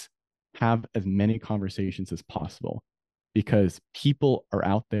it's have as many conversations as possible, because people are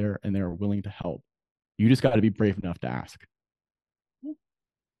out there and they're willing to help. You just got to be brave enough to ask.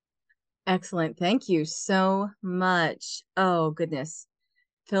 Excellent. Thank you so much. Oh, goodness.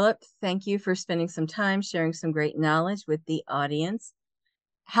 Phillip, thank you for spending some time sharing some great knowledge with the audience.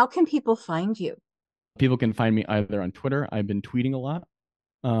 How can people find you? People can find me either on Twitter. I've been tweeting a lot.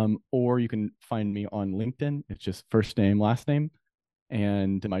 Or you can find me on LinkedIn. It's just first name, last name.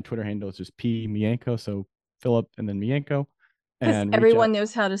 And my Twitter handle is just P Migyanko. So Phillip and then Migyanko. And everyone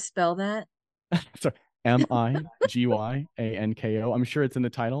knows how to spell that. Sorry, Migyanko. I'm sure it's in the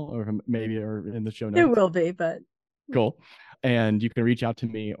title or in the show notes. It will be, but cool. And you can reach out to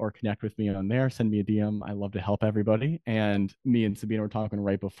me or connect with me on there. Send me a DM. I love to help everybody. And me and Sabina were talking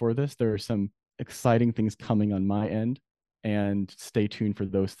right before this. There are some exciting things coming on my end, and stay tuned for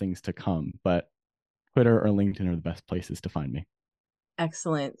those things to come. But Twitter or LinkedIn are the best places to find me.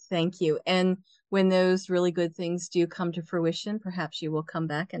 Excellent. Thank you. And when those really good things do come to fruition, perhaps you will come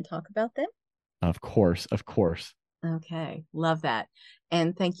back and talk about them? Of course. Of course. Okay. Love that.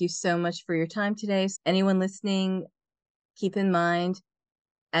 And thank you so much for your time today. Anyone listening, keep in mind,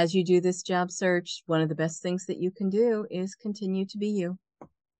 as you do this job search, one of the best things that you can do is continue to be you.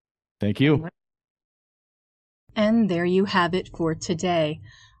 Thank you. And there you have it for today.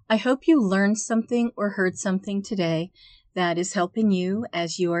 I hope you learned something or heard something today that is helping you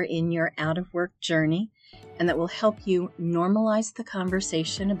as you are in your out of work journey, and that will help you normalize the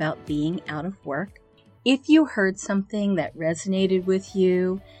conversation about being out of work. If you heard something that resonated with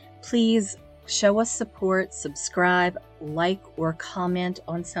you, please show us support, subscribe, like, or comment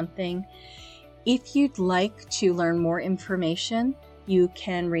on something. If you'd like to learn more information, you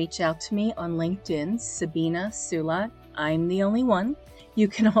can reach out to me on LinkedIn, Sabina Sulat. I'm the only one. You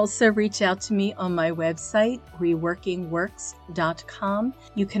can also reach out to me on my website, reworkingworks.com.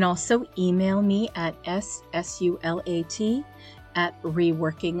 You can also email me at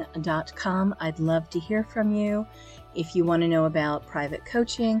ssulat@reworking.com. I'd love to hear from you. If you want to know about private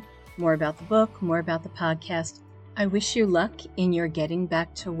coaching, more about the book, more about the podcast, I wish you luck in your getting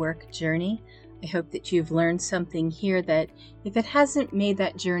back to work journey. I hope that you've learned something here that, if it hasn't made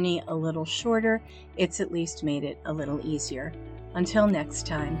that journey a little shorter, it's at least made it a little easier. Until next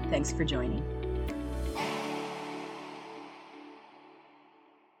time, thanks for joining.